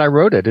reasons I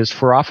wrote it is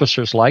for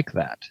officers like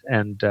that.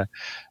 And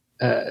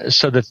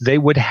so that they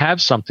would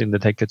have something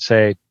that they could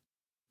say,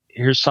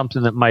 here's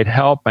something that might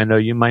help. I know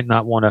you might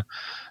not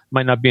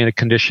be in a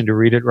condition to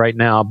read it right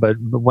now, but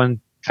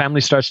when family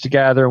starts to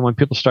gather and when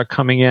people start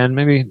coming in,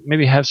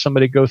 maybe have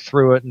somebody go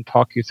through it and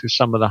talk you through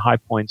some of the high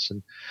points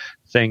and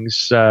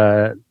things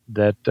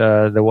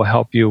that will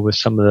help you with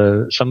some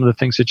of the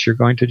things that you're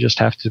going to just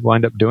have to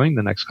wind up doing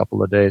the next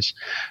couple of days.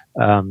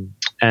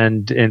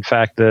 And in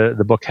fact,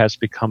 the book has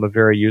become a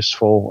very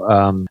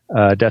useful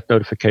death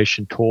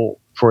notification tool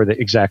for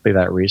exactly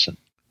that reason.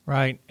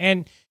 Right.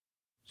 And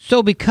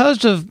so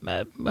because of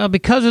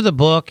the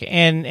book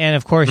and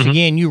of course, mm-hmm.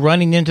 again, you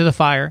running into the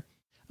fire,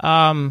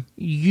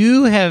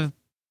 you have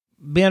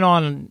been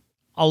on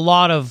a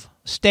lot of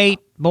state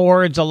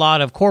boards, a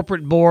lot of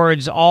corporate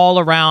boards, all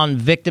around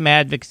victim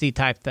advocacy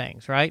type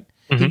things, right?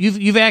 Mm-hmm.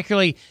 You've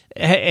actually,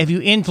 have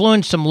you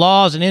influenced some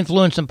laws and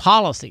influenced some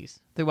policies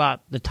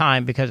throughout the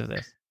time because of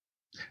this?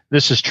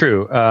 This is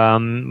true.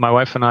 My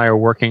wife and I are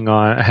working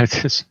on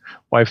this.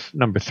 Wife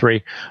number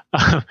 3.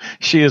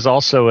 She is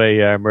also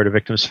a murder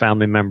victim's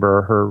family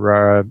member.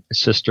 Her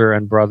sister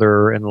and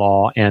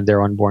brother-in-law and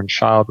their unborn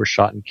child were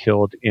shot and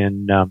killed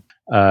in the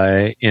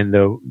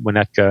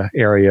Winnetka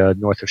area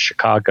north of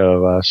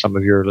Chicago. Some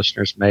of your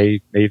listeners may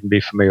even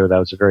be familiar with that. It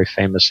was a very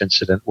famous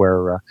incident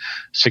where a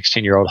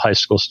 16-year-old high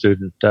school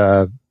student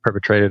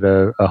perpetrated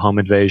a home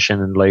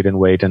invasion and laid in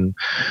wait. And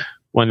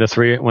when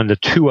the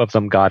 2 of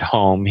them got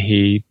home,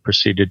 he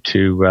proceeded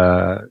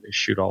to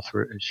shoot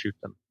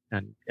them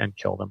and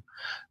kill them.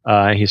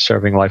 He's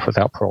serving life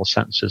without parole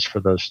sentences for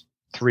those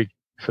 3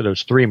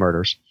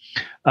 murders.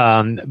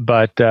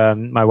 But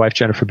my wife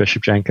Jennifer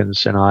Bishop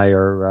Jenkins and I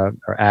are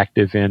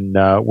active in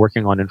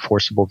working on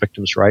enforceable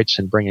victims' rights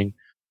and bringing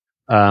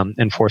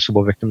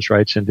enforceable victims'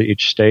 rights into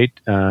each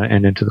state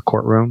and into the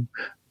courtroom.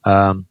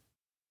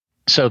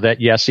 So that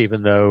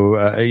even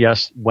though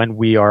when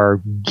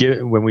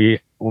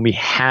we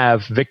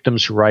have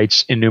victims'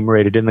 rights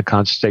enumerated in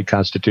the state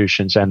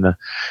constitutions and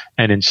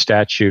in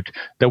statute,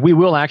 that we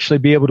will actually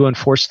be able to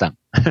enforce them.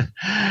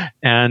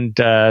 And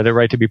the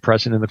right to be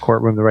present in the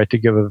courtroom, the right to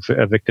give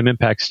a victim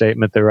impact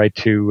statement, the right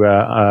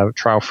to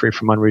trial free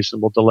from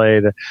unreasonable delay,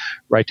 the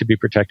right to be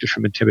protected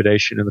from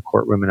intimidation in the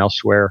courtroom and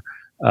elsewhere.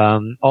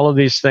 All of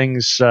these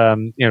things,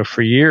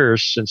 for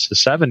years since the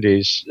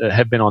 70s,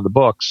 have been on the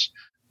books.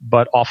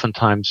 but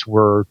oftentimes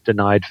were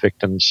denied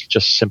victims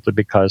just simply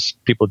because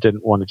people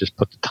didn't want to just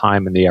put the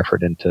time and the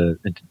effort into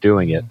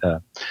doing it.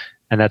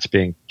 And that's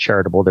being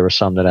charitable. There were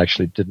some that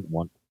actually didn't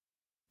want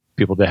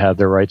people to have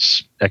their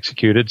rights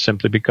executed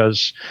simply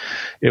because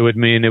it would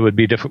mean it would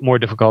be more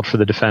difficult for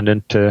the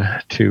defendant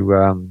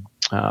to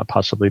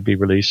possibly be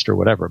released or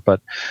whatever.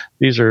 But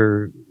these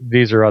are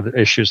other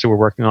issues that we're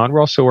working on. We're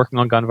also working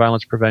on gun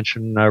violence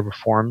prevention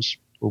reforms.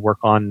 We work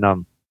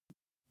on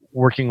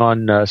working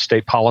on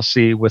state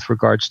policy with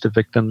regards to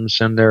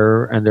victims and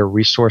their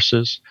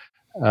resources.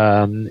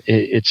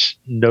 It's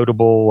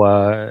notable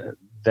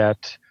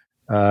that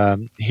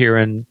here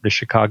in the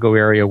Chicago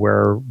area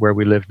where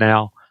we live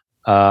now,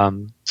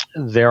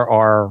 there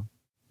are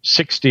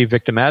 60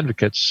 victim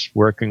advocates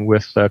working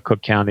with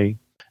Cook County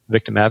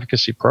Victim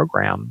Advocacy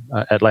Program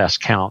at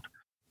last count.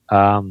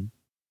 And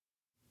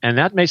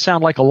that may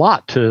sound like a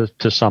lot to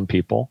some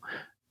people,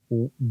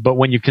 but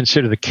when you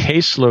consider the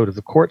caseload of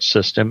the court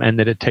system and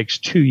that it takes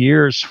 2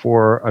 years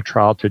for a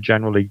trial to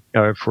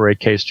for a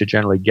case to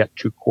generally get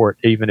to court,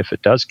 even if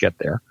it does get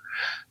there,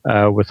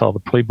 with all the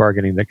plea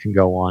bargaining that can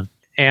go on,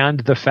 and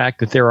the fact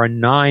that there are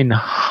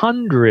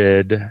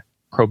 900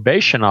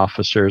 probation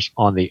officers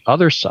on the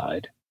other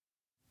side,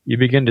 you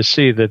begin to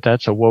see that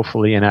that's a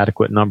woefully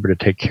inadequate number to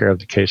take care of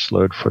the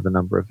caseload for the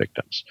number of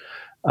victims.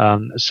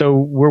 So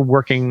we're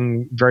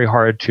working very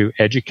hard to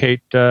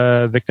educate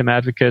victim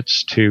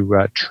advocates,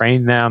 to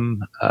train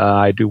them.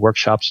 I do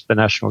workshops at the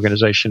National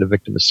Organization of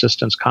Victim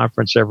Assistance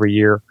Conference every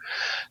year.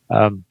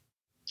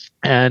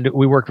 And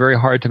we work very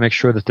hard to make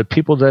sure that the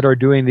people that are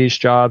doing these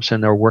jobs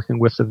and they're working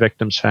with the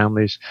victims'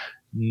 families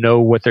know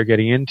what they're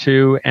getting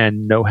into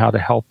and know how to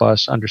help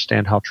us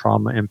understand how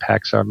trauma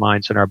impacts our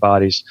minds and our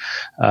bodies,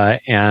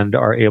 and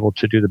are able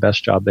to do the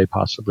best job they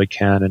possibly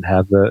can and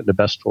have the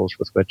best tools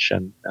with which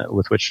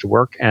to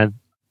work and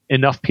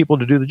enough people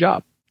to do the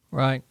job.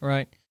 Right.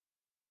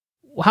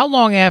 How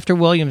long after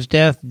William's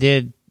death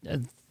did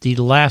the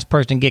last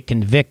person get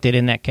convicted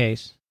in that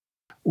case?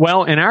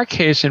 Well, in our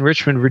case in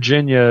Richmond,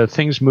 Virginia,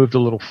 things moved a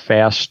little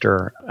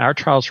faster. Our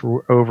trials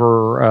were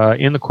over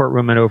in the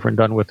courtroom and over and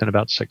done with in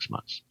about 6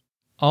 months.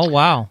 Oh,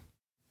 wow.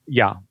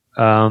 Yeah.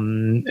 They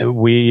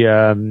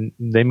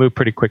moved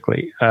pretty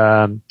quickly.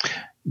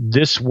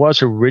 This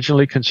was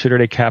originally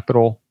considered a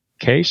capital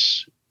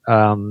case.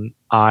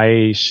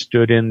 I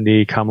stood in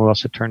the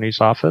Commonwealth's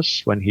Attorney's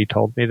office when he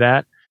told me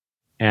that,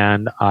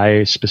 and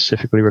I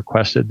specifically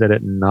requested that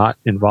it not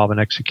involve an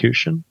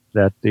execution,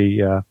 that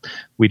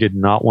we did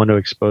not want to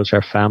expose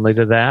our family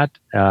to that,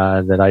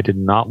 that I did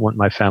not want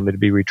my family to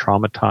be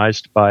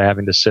re-traumatized by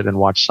having to sit and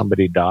watch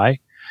somebody die.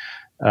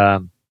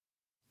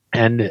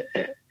 And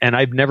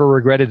I've never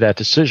regretted that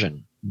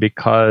decision,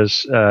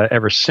 because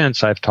ever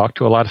since I've talked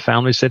to a lot of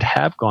families that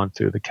have gone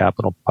through the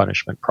capital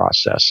punishment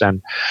process,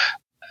 and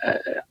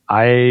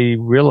I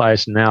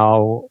realize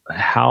now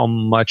how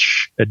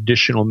much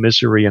additional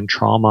misery and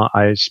trauma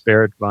I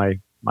spared my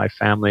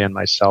family and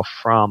myself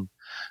from,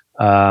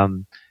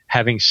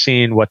 having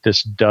seen what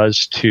this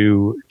does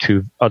to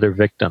other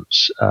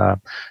victims.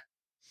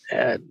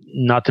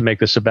 Not to make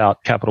this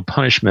about capital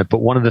punishment, but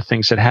one of the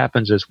things that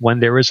happens is when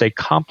there is a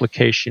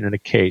complication in a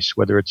case,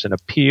 whether it's an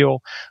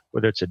appeal,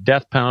 whether it's a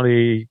death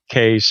penalty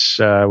case,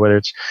 whether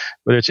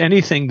it's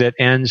anything that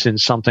ends in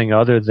something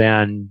other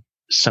than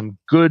some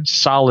good,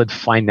 solid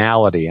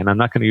finality, and I'm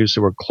not going to use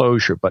the word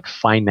closure, but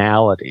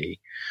finality,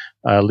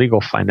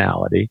 legal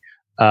finality,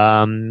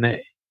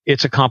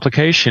 it's a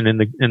complication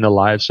in the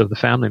lives of the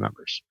family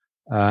members.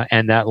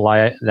 And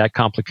that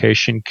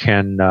complication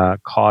can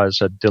cause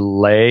a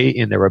delay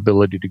in their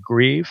ability to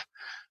grieve.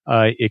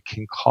 It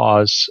can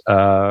cause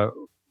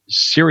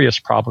serious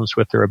problems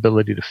with their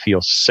ability to feel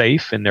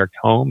safe in their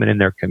home and in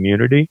their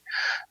community.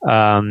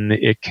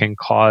 It can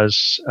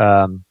cause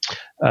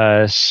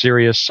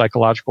serious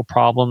psychological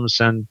problems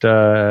and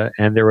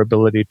their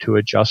ability to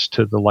adjust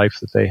to the life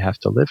that they have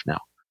to live now.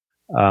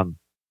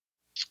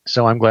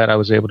 So I'm glad I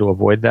was able to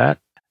avoid that.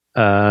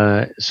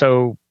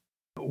 So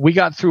we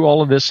got through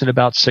all of this in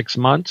about 6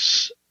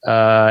 months,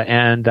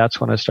 and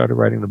that's when I started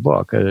writing the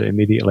book.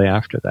 Immediately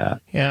after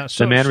that,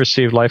 the man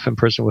received life in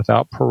prison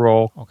without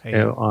parole.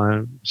 Okay.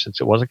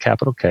 Since it was a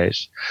capital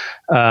case.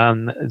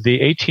 The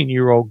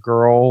 18-year-old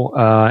girl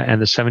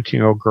and the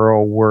 17-year-old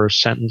girl were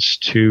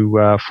sentenced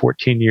to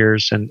 14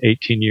 years and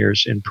 18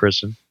 years in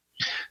prison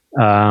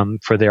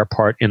for their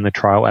part in the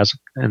trial,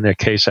 in their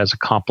case as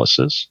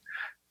accomplices.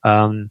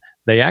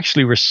 They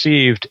actually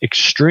received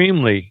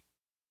extremely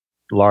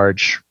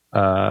large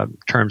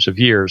terms of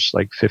years,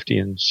 like 50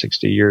 and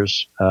 60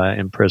 years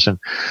in prison.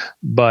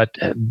 But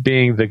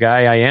being the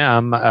guy I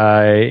am,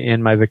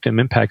 in my victim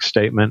impact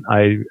statement,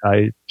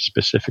 I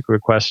specifically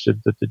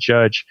requested that the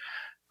judge,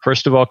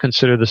 first of all,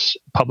 consider this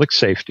public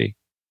safety.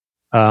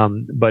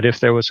 But if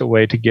there was a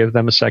way to give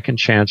them a second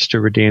chance to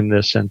redeem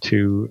this and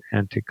to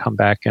come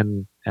back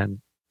and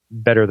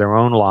better their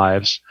own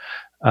lives,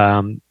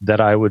 that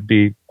I would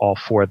be all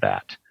for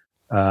that.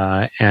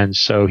 And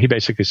so he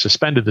basically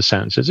suspended the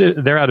sentences.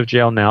 They're out of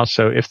jail now,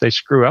 so if they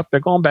screw up, they're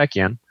going back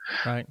in.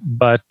 Right.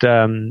 But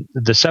the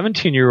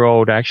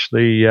 17-year-old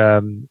actually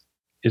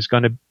is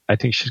going to, I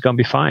think she's going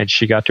to be fine.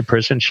 She got to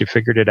prison. She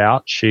figured it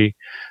out. She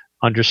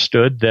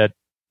understood that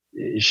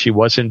she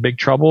was in big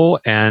trouble,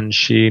 and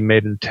she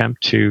made an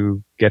attempt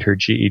to get her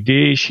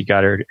GED. She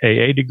got her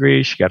AA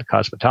degree. She got a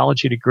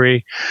cosmetology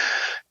degree.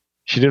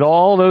 She did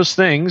all those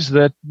things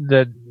that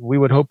we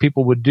would hope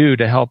people would do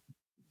to help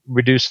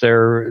reduce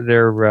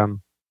their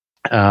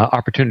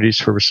opportunities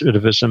for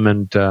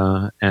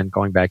recidivism and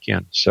going back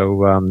in.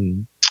 So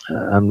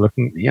I'm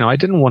looking. I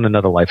didn't want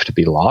another life to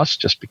be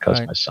lost just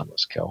because my son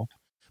was killed.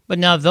 But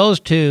now those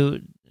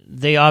two,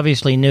 they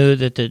obviously knew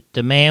that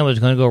the man was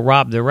going to go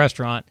rob the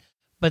restaurant,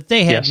 but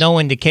they had no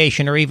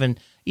indication or even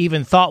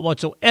thought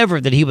whatsoever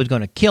that he was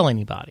going to kill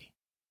anybody.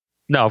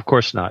 No, of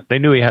course not. They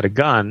knew he had a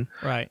gun,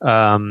 right?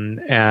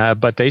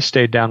 But they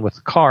stayed down with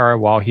the car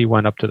while he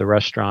went up to the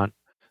restaurant.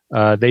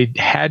 They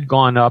had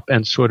gone up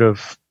and sort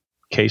of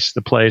cased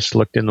the place,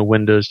 looked in the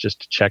windows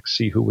just to check,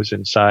 see who was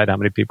inside, how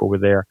many people were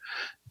there,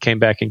 came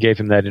back and gave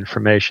him that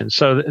information.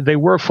 So they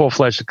were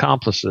full-fledged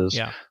accomplices.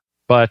 Yeah.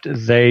 But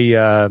but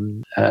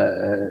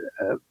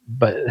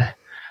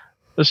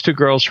those two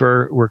girls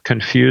were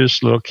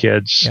confused little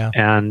kids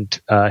and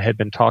had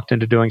been talked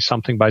into doing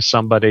something by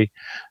somebody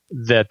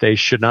that they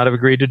should not have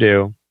agreed to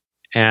do,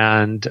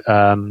 and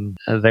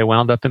they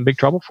wound up in big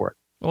trouble for it.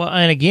 Well,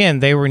 and again,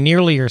 they were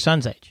nearly your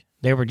son's age.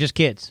 They were just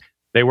kids.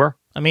 They were.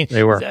 I mean,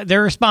 they were.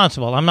 They're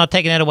responsible. I'm not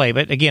taking that away.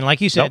 But again, like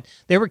you said,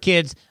 they were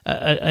kids.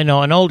 An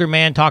older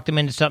man talked them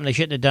into something they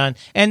shouldn't have done.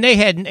 And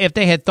if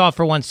they had thought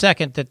for 1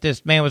 second that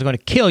this man was going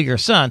to kill your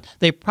son,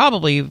 they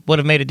probably would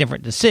have made a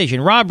different decision.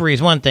 Robbery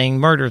is one thing,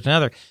 murder is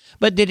another.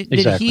 But did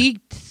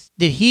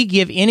he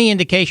give any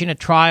indication at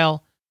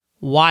trial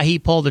why he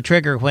pulled the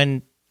trigger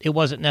when it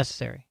wasn't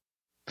necessary?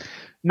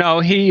 No,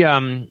 he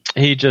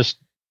just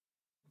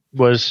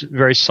was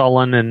very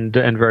sullen and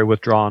very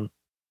withdrawn.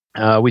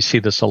 We see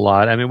this a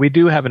lot. I mean, we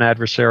do have an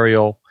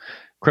adversarial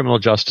criminal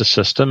justice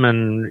system,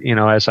 and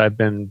as I've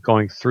been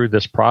going through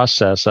this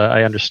process,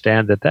 I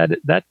understand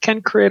that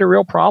can create a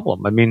real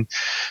problem. I mean,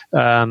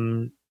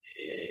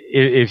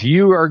 if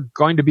you are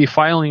going to be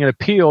filing an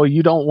appeal,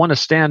 you don't want to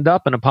stand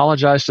up and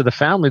apologize to the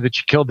family that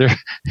you killed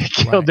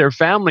their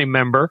family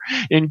member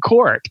in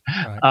court.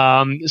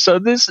 Right. So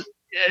this,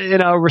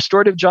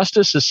 restorative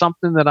justice is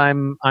something that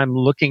I'm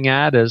looking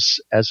at as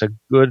a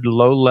good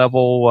low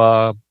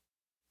level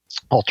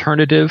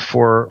alternative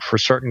for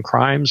certain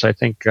crimes. I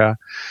think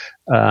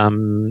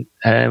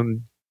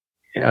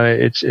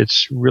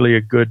it's really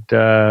a good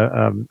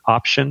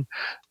option.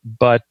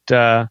 But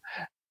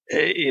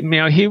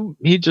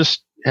he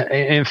just.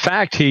 In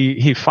fact,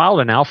 he filed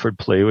an Alford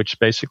plea, which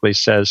basically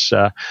says,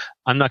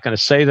 I'm not going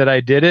to say that I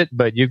did it,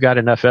 but you've got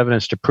enough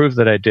evidence to prove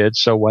that I did,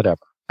 so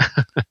whatever.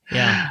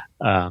 Yeah.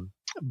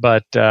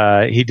 But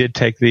he did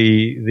take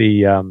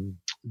the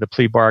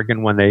plea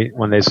bargain when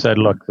they said,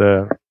 look,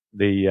 the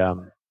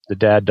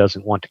dad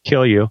doesn't want to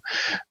kill you.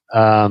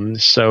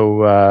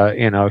 So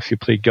if you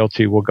plead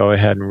guilty, we'll go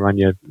ahead and run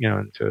you,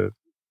 into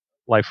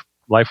life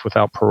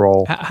without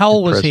parole. How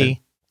old was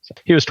he?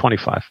 He was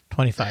 25.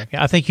 25.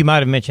 Yeah, I think you might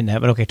have mentioned that,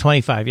 but okay,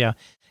 25. Yeah.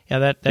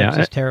 Yeah, that's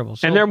just terrible.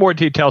 So, and there are more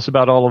details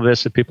about all of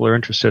this if people are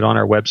interested on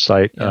our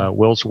website,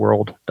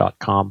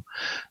 willsworld.com.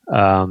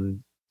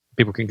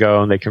 People can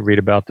go and they can read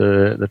about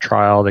the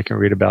trial. They can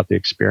read about the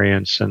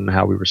experience and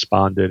how we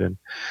responded and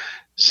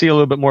see a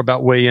little bit more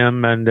about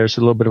William. And there's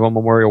a little bit of a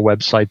memorial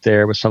website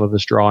there with some of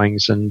his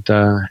drawings and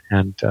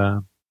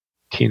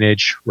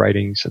teenage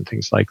writings and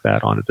things like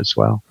that on it as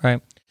well. Right.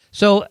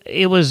 So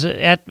it was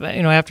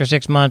after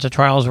 6 months, the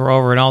trials were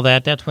over and all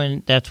that. That's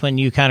when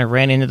you kind of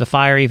ran into the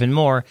fire even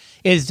more.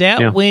 Is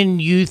that when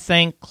you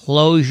think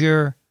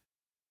closure,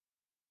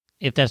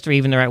 if that's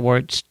even the right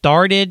word,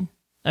 started?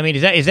 I mean,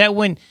 is that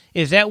when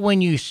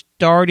you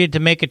started to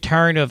make a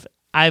turn of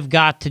I've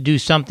got to do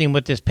something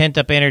with this pent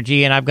up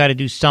energy and I've got to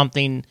do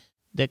something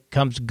that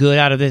comes good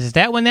out of this? Is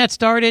that when that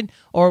started,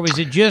 or was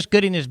it just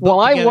getting this book together?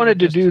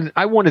 Well,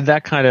 I wanted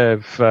that kind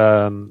of,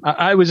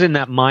 I was in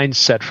that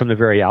mindset from the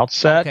very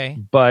outset,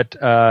 but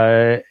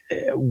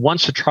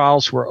once the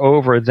trials were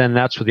over, then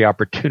that's where the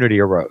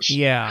opportunity arose.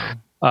 Yeah.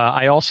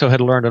 I also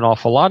had learned an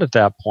awful lot at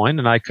that point,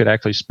 and I could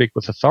actually speak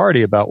with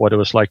authority about what it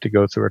was like to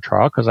go through a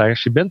trial because I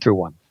actually been through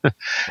one.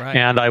 Right.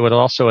 And I would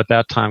also at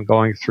that time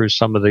going through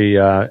some of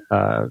the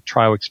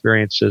trial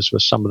experiences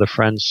with some of the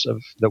friends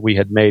that we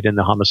had made in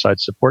the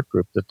homicide support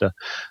group that the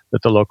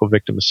local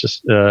victim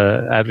assistance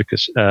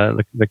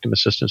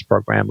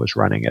program was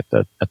running at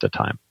the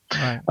time.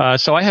 Right.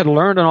 So I had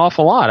learned an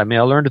awful lot. I mean,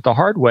 I learned it the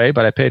hard way,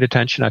 but I paid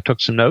attention. I took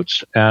some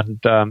notes and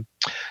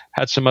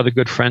had some other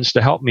good friends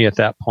to help me at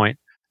that point.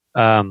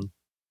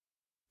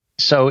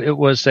 So it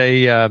was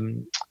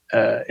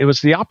it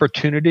was the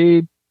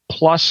opportunity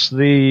plus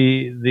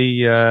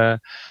the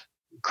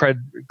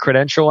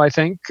credential, I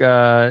think,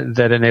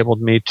 that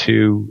enabled me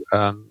to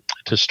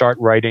start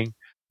writing.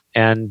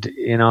 And,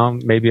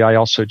 maybe I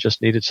also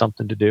just needed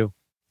something to do.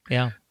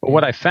 Yeah. But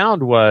what I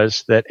found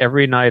was that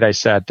every night I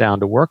sat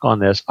down to work on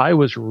this, I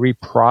was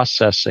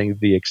reprocessing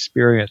the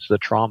experience, the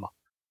trauma.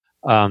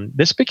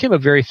 this became a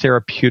very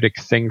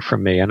therapeutic thing for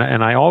me. And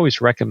I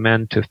always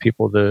recommend to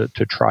people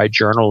to try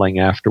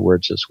journaling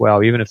afterwards as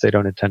well, even if they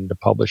don't intend to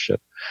publish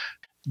it.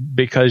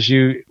 Because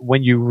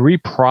when you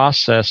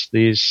reprocess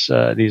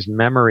these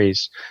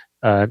memories,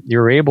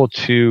 you're able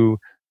to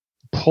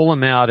pull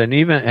them out, and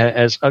even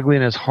as ugly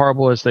and as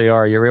horrible as they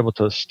are, you're able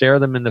to stare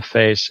them in the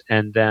face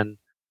and then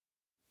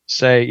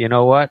say, you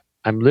know what,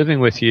 I'm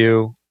living with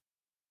you.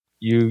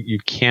 You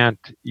can't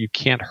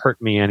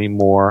hurt me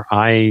anymore.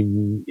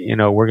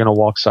 We're going to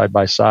walk side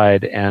by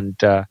side, and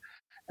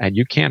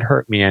you can't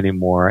hurt me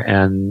anymore.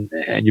 And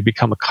you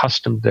become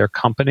accustomed to their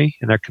company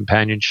and their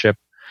companionship,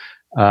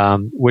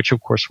 which of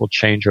course will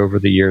change over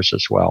the years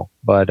as well.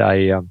 But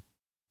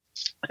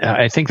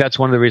I think that's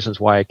one of the reasons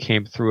why I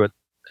came through it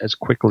as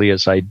quickly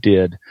as I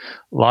did.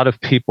 A lot of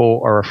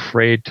people are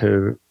afraid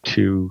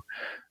to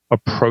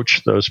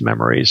approach those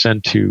memories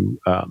and to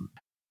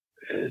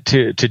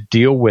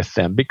deal with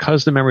them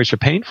because the memories are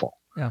painful.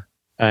 Yeah.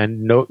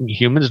 And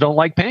humans don't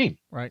like pain.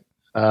 Right.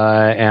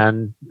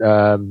 And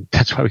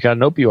that's why we got an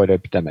opioid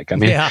epidemic. I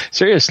mean,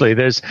 seriously,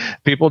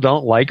 people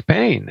don't like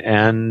pain.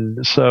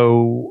 And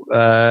so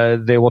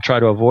they will try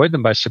to avoid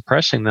them by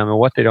suppressing them. And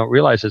what they don't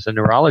realize is the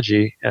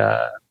neurology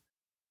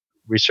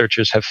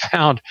researchers have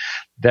found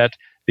that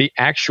the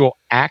actual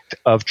act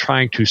of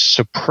trying to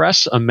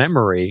suppress a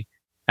memory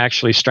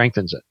actually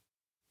strengthens it.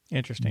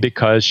 Interesting.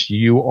 Because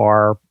you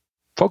are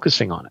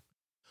focusing on it.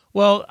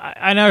 Well,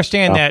 I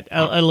understand that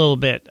a little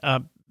bit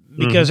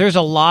because there's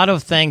a lot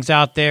of things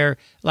out there,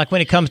 like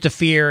when it comes to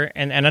fear,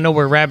 and I know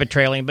we're rabbit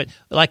trailing, but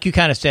like you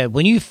kind of said,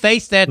 when you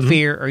face that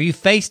fear or you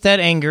face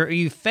that anger or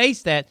you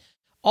face that,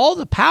 all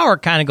the power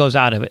kind of goes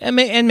out of it. And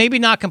maybe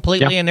not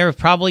completely, and there are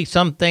probably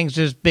some things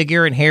just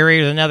bigger and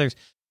hairier than others.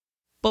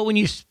 But when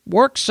you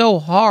work so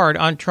hard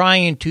on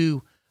trying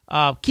to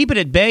keep it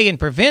at bay and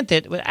prevent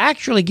it, would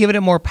actually give it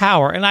more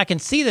power. And I can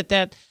see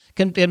that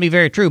can be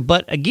very true.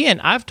 But again,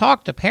 I've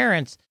talked to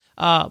parents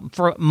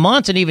for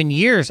months and even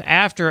years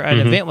after an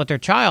event with their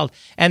child,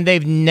 and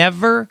they've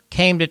never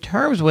came to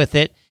terms with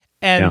it,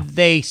 and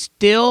they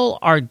still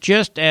are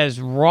just as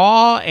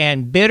raw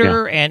and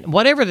bitter and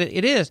whatever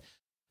it is,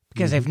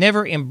 because they've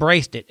never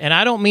embraced it. And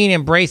I don't mean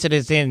embrace it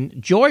as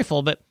in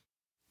joyful, but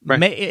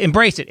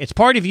embrace it. It's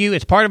part of you.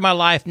 It's part of my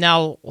life.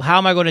 Now, how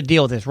am I going to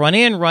deal with this? Run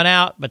in, run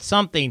out, but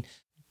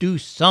do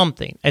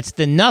something. It's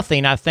the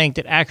nothing, I think,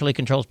 that actually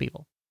controls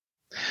people.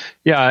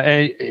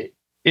 Yeah,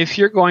 if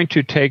you're going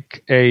to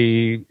take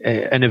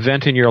an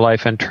event in your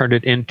life and turn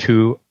it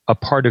into a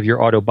part of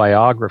your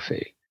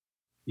autobiography,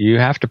 you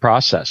have to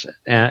process it.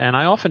 And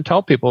I often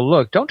tell people,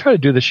 look, don't try to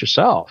do this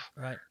yourself.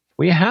 Right.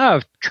 We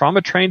have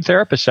trauma-trained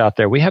therapists out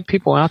there. We have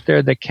people out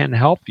there that can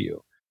help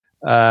you.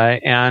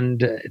 And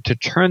to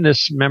turn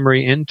this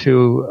memory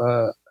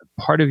into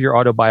part of your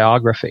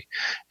autobiography.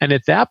 And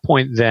at that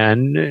point,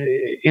 then,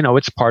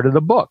 it's part of the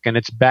book, and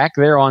it's back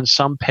there on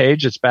some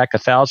page. It's back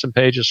 1,000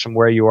 pages from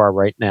where you are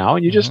right now,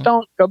 and you just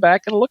don't go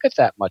back and look at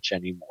that much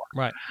anymore.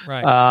 Right.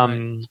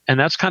 And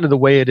that's kind of the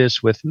way it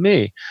is with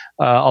me.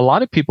 A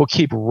lot of people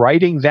keep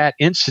writing that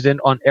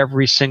incident on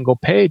every single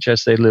page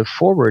as they live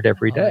forward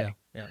every day.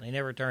 Yeah, they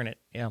never turn it.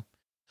 Yeah.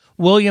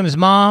 William's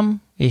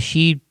mom, is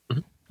she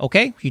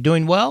okay? She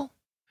doing well?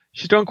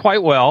 She's doing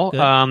quite well.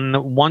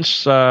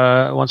 Once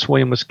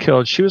William was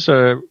killed, she was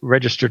a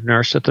registered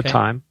nurse at the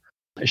time.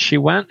 She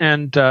went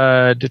and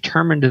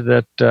determined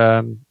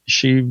that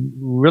she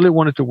really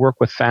wanted to work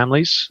with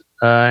families,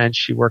 and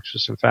she works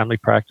with some family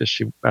practice.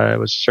 She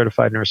was a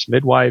certified nurse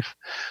midwife,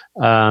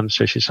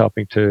 so she's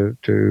helping to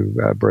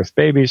birth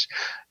babies.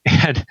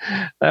 And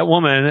that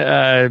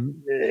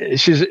woman,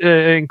 she's an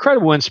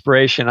incredible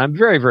inspiration. I'm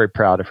very, very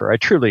proud of her. I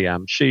truly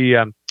am. She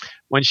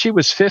when she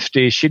was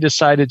 50, she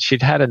decided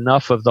she'd had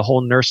enough of the whole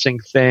nursing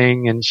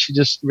thing, and she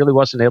just really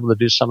wasn't able to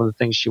do some of the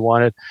things she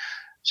wanted.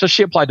 So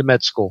she applied to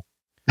med school.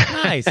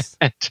 Nice.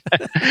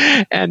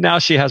 and now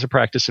she has a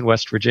practice in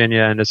West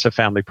Virginia, and it's a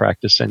family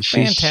practice, and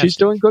she's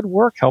doing good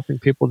work helping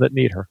people that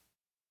need her.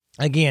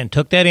 Again,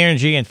 took that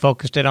energy and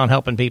focused it on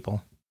helping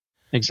people.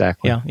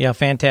 Exactly. Yeah,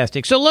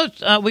 fantastic. So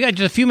let's we got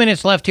just a few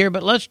minutes left here,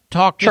 but let's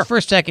talk just for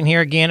a second here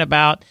again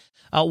about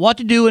What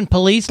to Do When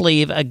Police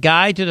Leave, A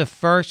Guide to the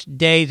First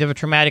Days of a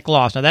Traumatic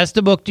Loss. Now, that's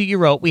the book that you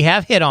wrote. We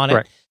have hit on it.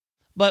 Right.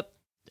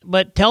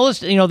 But tell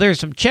us, there's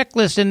some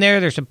checklists in there.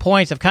 There's some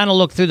points. I've kind of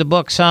looked through the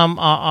book some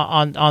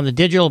on the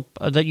digital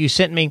that you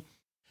sent me.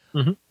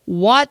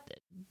 What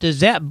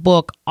does that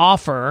book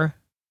offer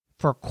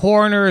for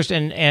coroners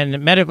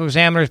and medical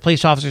examiners,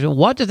 police officers?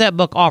 What does that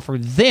book offer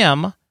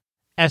them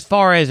as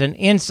far as an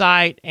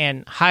insight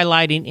and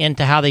highlighting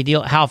into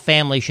how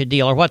families should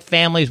deal, or what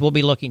families will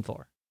be looking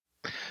for?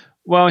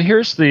 Well,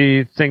 here's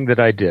the thing that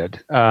I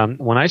did.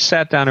 When I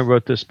sat down and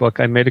wrote this book,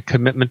 I made a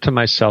commitment to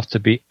myself to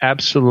be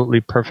absolutely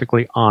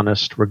perfectly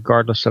honest,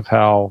 regardless of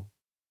how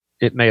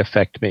it may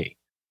affect me.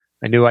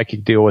 I knew I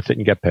could deal with it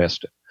and get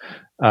past it.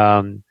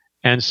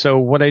 And so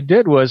what I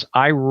did was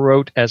I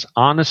wrote as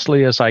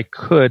honestly as I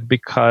could,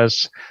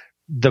 because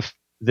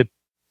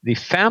the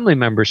family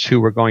members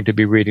who were going to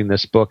be reading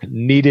this book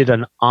needed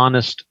an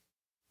honest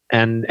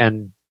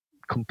and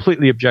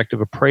completely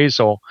objective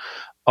appraisal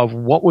of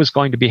what was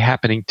going to be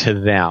happening to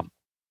them.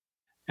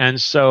 And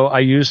so I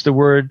use the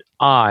word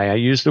I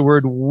use the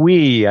word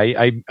we.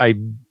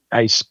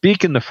 I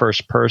speak in the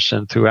first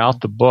person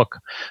throughout the book,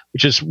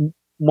 which is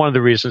one of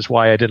the reasons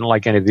why I didn't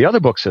like any of the other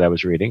books that I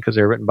was reading, because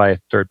they were written by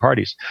third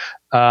parties.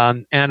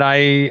 And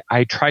I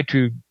try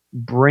to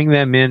bring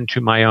them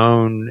into my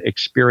own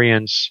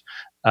experience.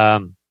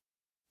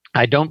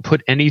 I don't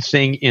put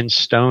anything in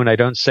stone. I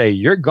don't say,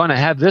 you're going to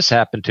have this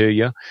happen to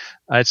you.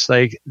 It's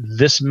like,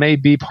 this may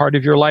be part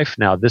of your life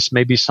now. This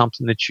may be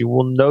something that you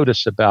will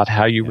notice about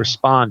how you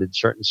respond in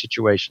certain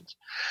situations.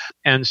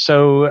 And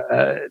so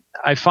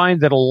I find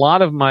that a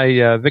lot of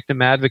my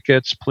victim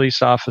advocates,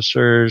 police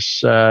officers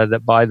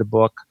that buy the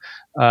book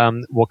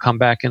will come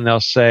back and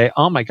they'll say,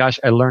 oh my gosh,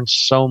 I learned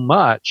so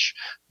much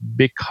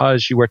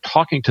because you were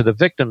talking to the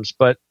victims,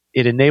 but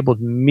it enabled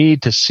me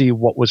to see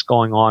what was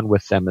going on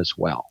with them as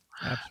well.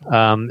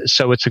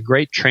 So it's a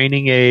great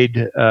training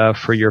aid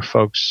for your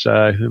folks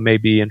who may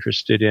be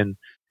interested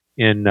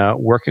in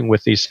working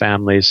with these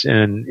families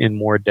in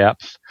more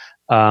depth.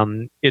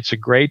 It's a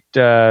great,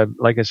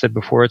 like I said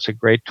before, it's a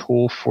great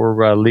tool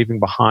for leaving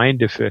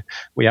behind. If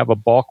we have a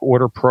bulk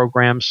order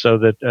program, so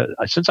that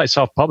since I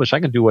self-publish, I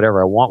can do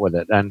whatever I want with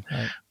it, and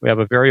we have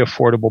a very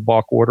affordable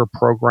bulk order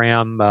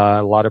program.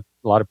 A lot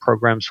of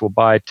programs will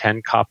buy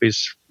 10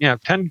 copies.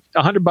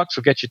 $100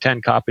 will get you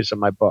 10 copies of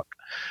my book.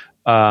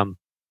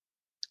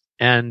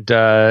 And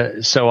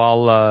so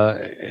I'll,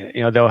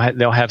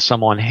 they'll have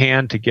some on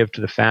hand to give to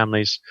the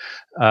families.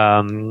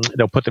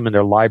 They'll put them in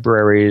their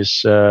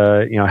libraries,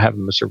 have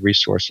them as a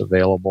resource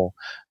available.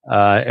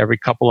 Every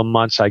couple of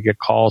months, I get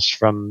calls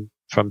from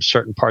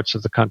certain parts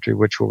of the country,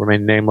 which will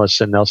remain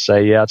nameless, and they'll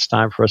say, "Yeah, it's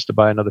time for us to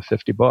buy another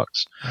 50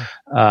 books,"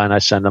 and I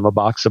send them a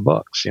box of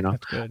books.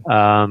 That's good.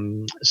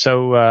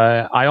 So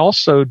I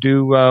also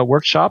do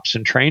workshops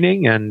and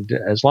training, and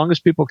as long as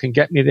people can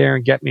get me there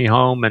and get me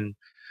home and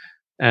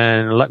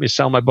let me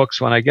sell my books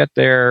when I get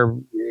there,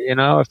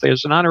 if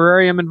there's an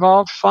honorarium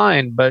involved,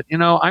 fine. But,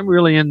 I'm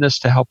really in this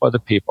to help other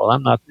people.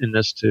 I'm not in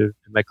this to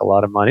make a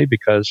lot of money,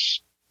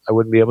 because I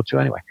wouldn't be able to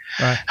anyway.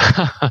 Right.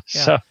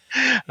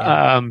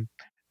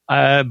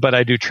 But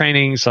I do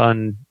trainings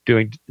on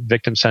doing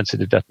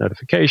victim-sensitive death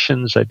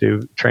notifications. I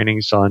do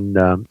trainings on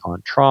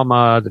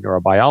trauma, the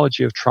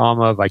neurobiology of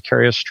trauma,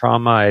 vicarious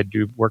trauma. I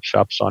do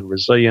workshops on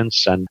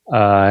resilience and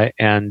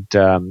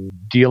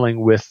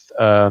dealing with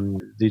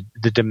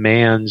the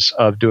demands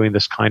of doing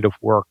this kind of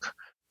work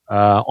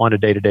on a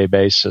day-to-day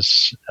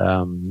basis.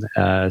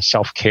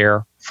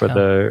 Self-care for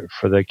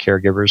the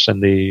caregivers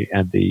and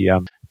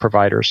the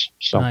providers.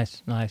 So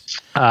nice.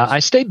 I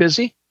stay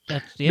busy.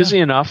 Busy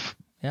enough.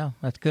 Yeah,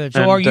 that's good.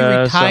 So, are you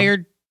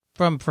retired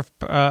from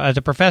as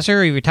a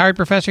professor? Are you a retired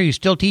professor? Are you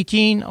still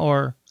teaching,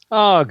 or?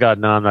 Oh God,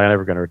 no! I'm not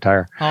ever going to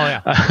retire. Oh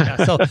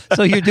yeah.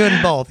 So you're doing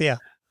both, yeah.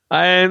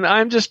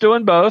 I'm just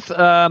doing both.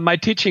 My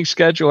teaching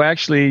schedule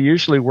actually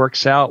usually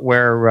works out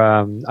where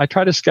I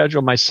try to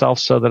schedule myself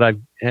so that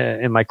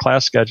in my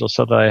class schedule,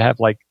 so that I have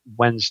like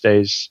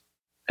Wednesdays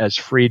as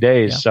free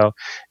days. Yeah. So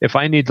if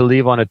I need to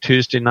leave on a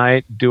Tuesday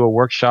night, do a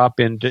workshop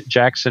in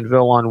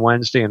Jacksonville on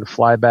Wednesday, and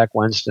fly back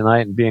Wednesday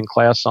night and be in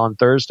class on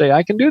Thursday,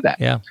 I can do that.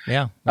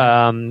 Yeah.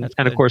 And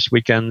of course,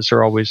 weekends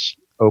are always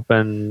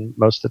open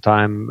most of the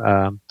time.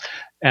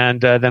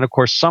 And then of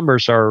course,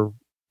 summers are,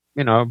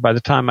 by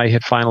the time I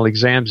hit final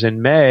exams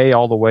in May,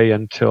 all the way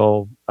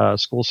until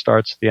school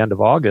starts at the end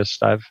of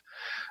August,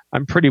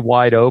 I'm pretty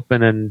wide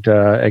open, and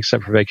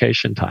except for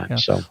vacation time. Yeah.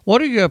 So,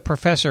 what are you a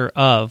professor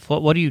of?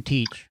 What do you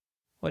teach?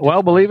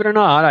 Well, believe it or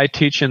not, I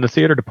teach in the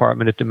theater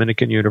department at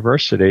Dominican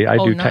University. I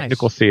do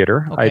technical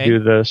theater. Okay. I do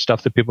the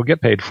stuff that people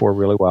get paid for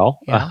really well.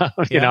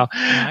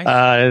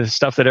 Nice.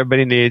 Stuff that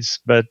everybody needs,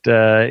 but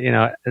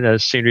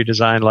scenery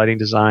design, lighting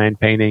design,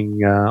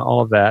 painting,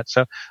 all of that.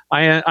 So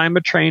I'm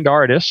a trained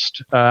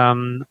artist,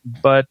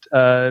 but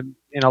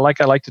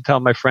like I like to tell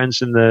my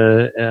friends in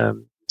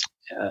the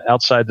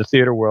outside the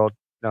theater world,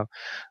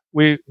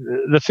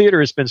 the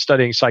theater has been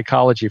studying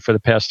psychology for the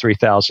past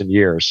 3,000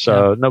 years,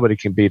 so nobody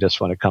can beat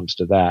us when it comes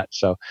to that.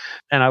 So,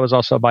 and I was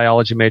also a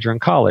biology major in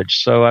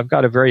college, so I've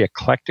got a very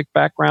eclectic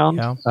background.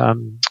 Yeah.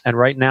 And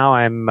right now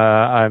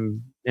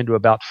I'm into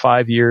about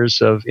 5 years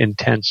of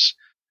intense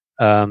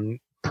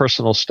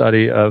personal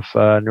study of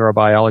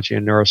neurobiology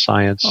and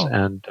neuroscience,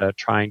 and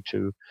trying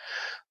to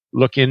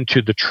look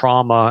into the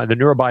trauma, the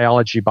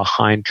neurobiology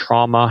behind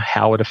trauma,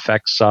 how it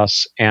affects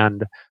us,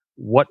 and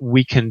what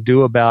we can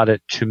do about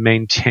it to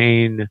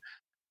maintain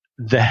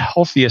the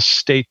healthiest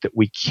state that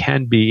we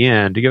can be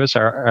in, to give us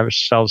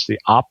ourselves the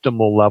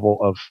optimal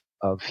level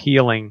of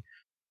healing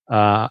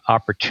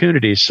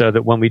opportunities, so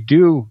that when we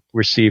do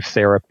receive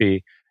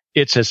therapy,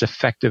 it's as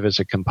effective as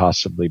it can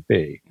possibly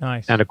be.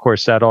 Nice. And of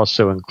course, that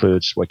also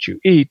includes what you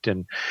eat,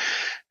 and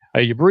how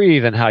you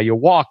breathe, and how you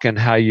walk, and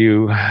how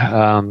you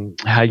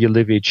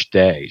live each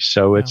day.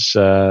 So it's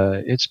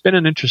been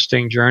an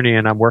interesting journey,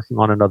 and I'm working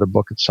on another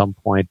book at some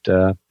point.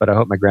 But I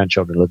hope my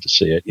grandchildren live to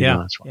see it.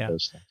 That's one of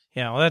those things.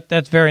 Yeah, well,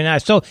 that's very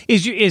nice. So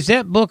is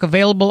that book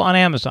available on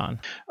Amazon?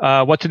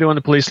 What to Do on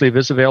the Police Leave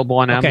is available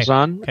on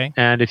Amazon. Okay.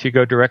 And if you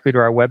go directly to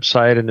our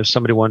website, and if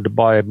somebody wanted to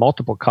buy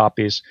multiple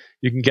copies,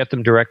 you can get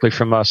them directly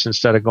from us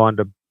instead of going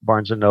to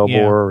Barnes & Noble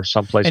or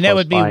someplace. And that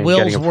would be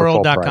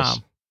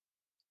willsworld.com.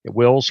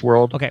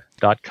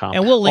 willsworld.com.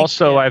 And we'll link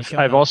also,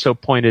 I've also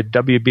pointed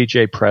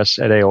WBJ Press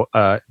at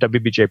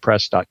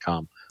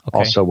WBJpress.com. Okay.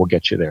 Also, we'll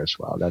get you there as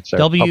well. That's our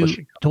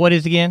publishing. To what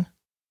is again?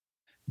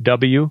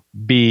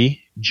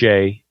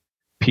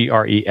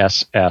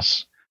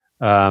 WBJPRESS.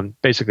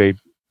 Basically,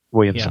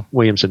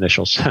 Williams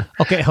initials.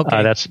 Okay.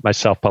 That's my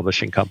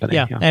self-publishing company.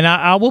 Yeah. And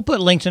I will put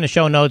links in the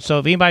show notes, so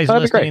if anybody's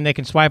listening, they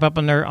can swipe up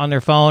on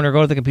their phone or go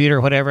to the computer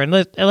or whatever, and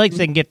at least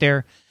they can get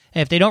there.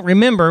 And if they don't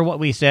remember what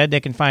we said, they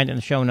can find it in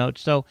the show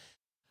notes. So,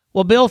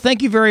 well, Bill,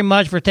 thank you very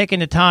much for taking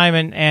the time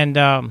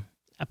and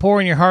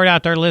pouring your heart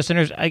out to our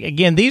listeners.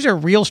 Again, these are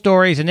real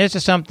stories, and this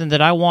is something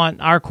that I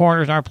want our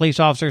coroners and our police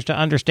officers to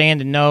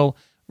understand and know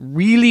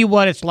really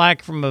what it's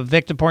like from a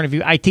victim point of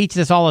view. I teach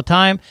this all the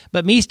time,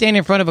 but me standing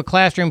in front of a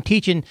classroom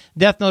teaching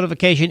death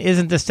notification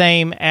isn't the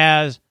same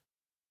as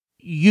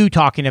you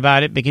talking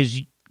about it because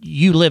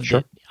you lived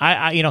it.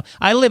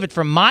 I live it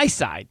from my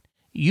side.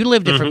 You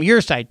lived it from your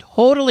side.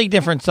 Totally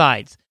different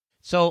sides.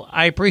 So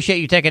I appreciate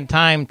you taking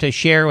time to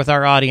share with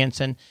our audience,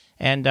 and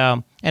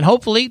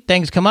hopefully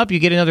things come up. You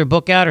get another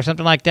book out or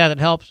something like that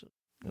helps.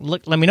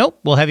 Let me know.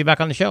 We'll have you back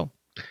on the show.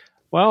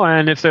 Well,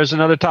 and if there's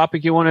another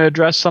topic you want to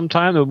address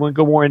sometime that we'll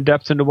go more in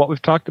depth into what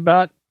we've talked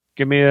about,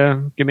 give me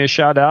a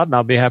shout out, and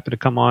I'll be happy to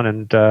come on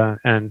and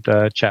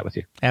chat with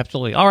you.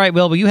 Absolutely. All right,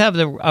 Will. Well, you have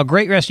a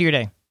great rest of your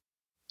day.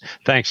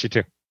 Thanks. You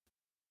too.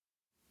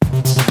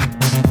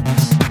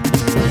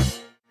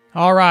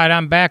 All right,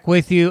 I'm back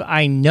with you.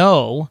 I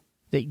know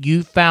that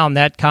you found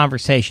that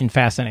conversation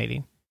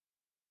fascinating.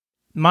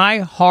 My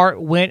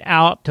heart went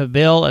out to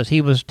Bill as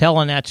he was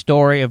telling that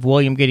story of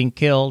William getting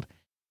killed.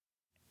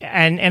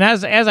 And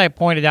as I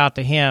pointed out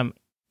to him,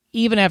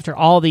 even after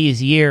all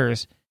these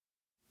years,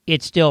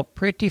 it's still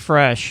pretty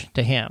fresh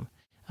to him.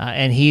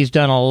 And he's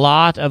done a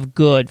lot of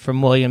good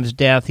from William's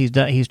death.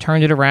 He's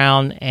turned it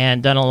around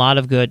and done a lot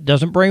of good.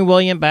 Doesn't bring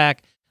William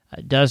back.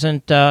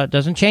 Doesn't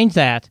change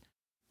that.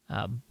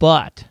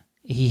 But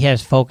he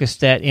has focused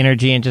that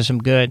energy into some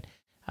good.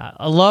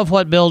 I love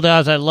what Bill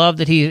does. I love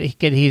that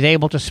he's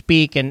able to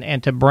speak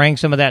and to bring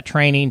some of that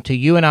training to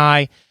you and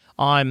I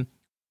on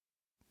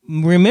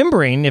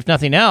remembering, if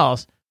nothing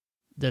else,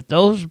 that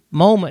those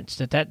moments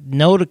that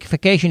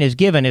notification is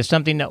given is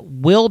something that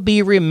will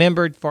be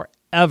remembered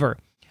forever.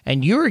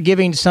 And you're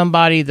giving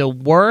somebody the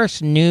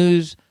worst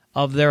news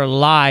of their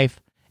life,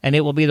 and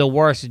it will be the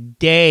worst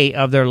day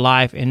of their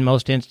life in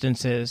most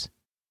instances.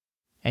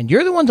 And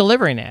you're the one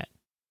delivering that.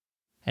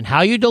 And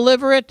how you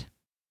deliver it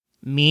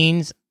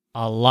means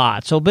a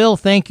lot. So, Bill,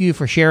 thank you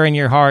for sharing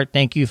your heart.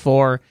 Thank you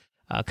for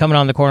coming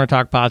on the Corner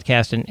Talk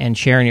podcast and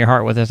sharing your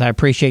heart with us. I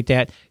appreciate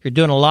that. You're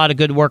doing a lot of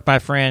good work, my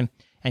friend,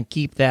 and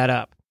keep that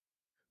up.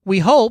 We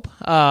hope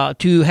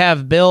to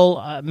have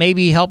Bill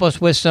maybe help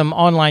us with some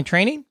online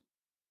training.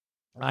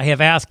 I have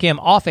asked him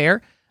off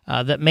air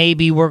that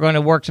maybe we're going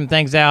to work some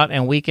things out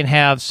and we can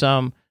have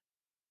some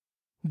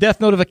death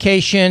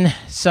notification,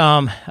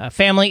 some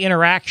family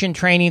interaction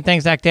training,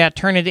 things like that,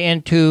 turn it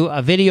into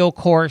a video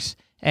course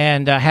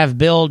and have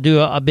Bill do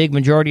a big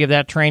majority of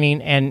that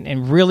training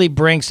and really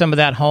bring some of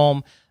that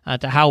home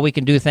to how we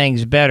can do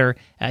things better.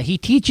 He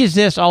teaches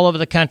this all over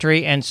the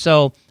country, and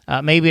so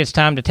maybe it's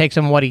time to take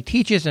some of what he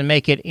teaches and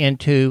make it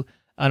into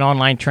an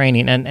online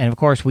training. And of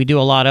course, we do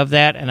a lot of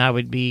that, and I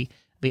would be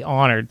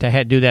honored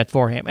to do that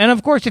for him. And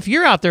of course, if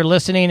you're out there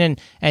listening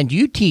and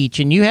you teach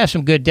and you have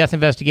some good death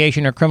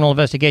investigation or criminal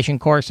investigation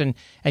course, and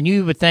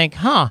you would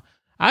think,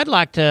 I'd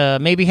like to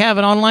maybe have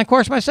an online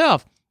course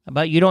myself,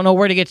 but you don't know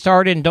where to get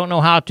started and don't know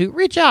how to,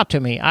 reach out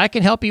to me. I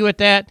can help you with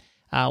that.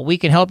 We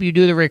can help you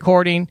do the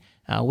recording.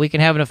 We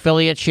can have an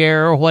affiliate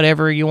share or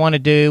whatever you want to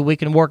do. We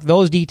can work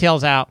those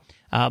details out,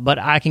 but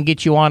I can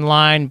get you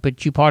online,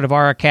 put you part of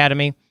our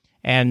academy,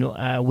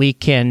 and we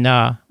can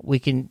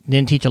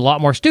then teach a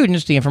lot more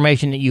students the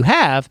information that you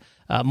have,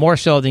 more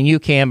so than you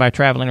can by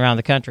traveling around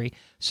the country.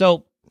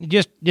 So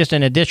just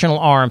an additional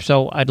arm.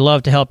 So I'd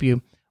love to help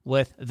you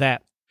with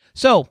that.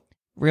 So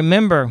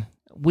remember,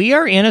 we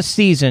are in a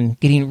season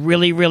getting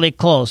really, really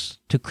close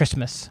to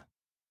Christmas.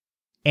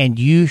 And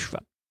you've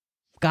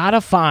got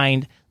to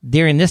find,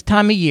 during this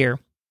time of year,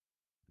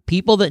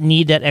 people that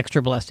need that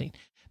extra blessing.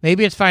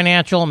 Maybe it's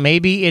financial.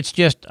 Maybe it's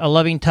just a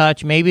loving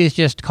touch. Maybe it's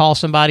just call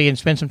somebody and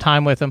spend some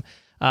time with them.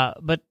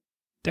 But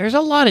there's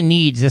a lot of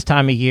needs this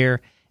time of year.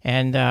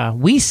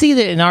 And we see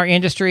that in our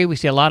industry. We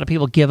see a lot of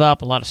people give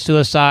up, a lot of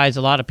suicides,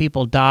 a lot of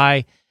people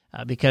die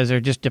because they're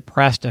just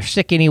depressed. They're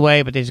sick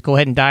anyway, but they just go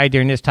ahead and die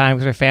during this time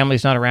because their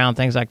family's not around,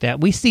 things like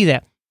that. We see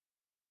that.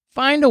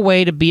 Find a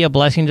way to be a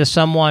blessing to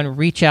someone.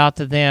 Reach out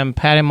to them,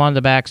 pat them on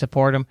the back,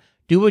 support them.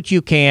 Do what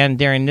you can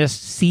during this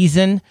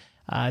season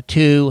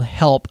to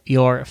help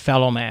your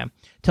fellow man.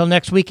 Till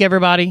next week,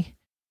 everybody,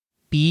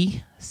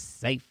 be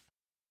safe.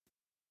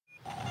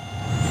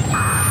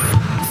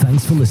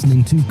 Thanks for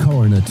listening to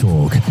Coroner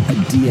Talk, a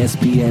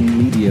DSPN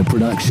media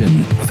production.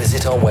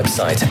 Visit our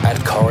website at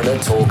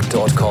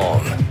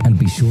coronertalk.com and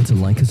be sure to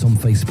like us on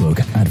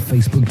Facebook at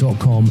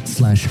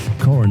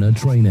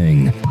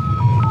facebook.com/coronertraining.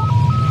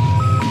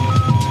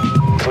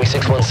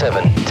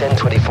 3617,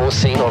 1024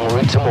 scene en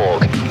route to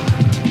morgue.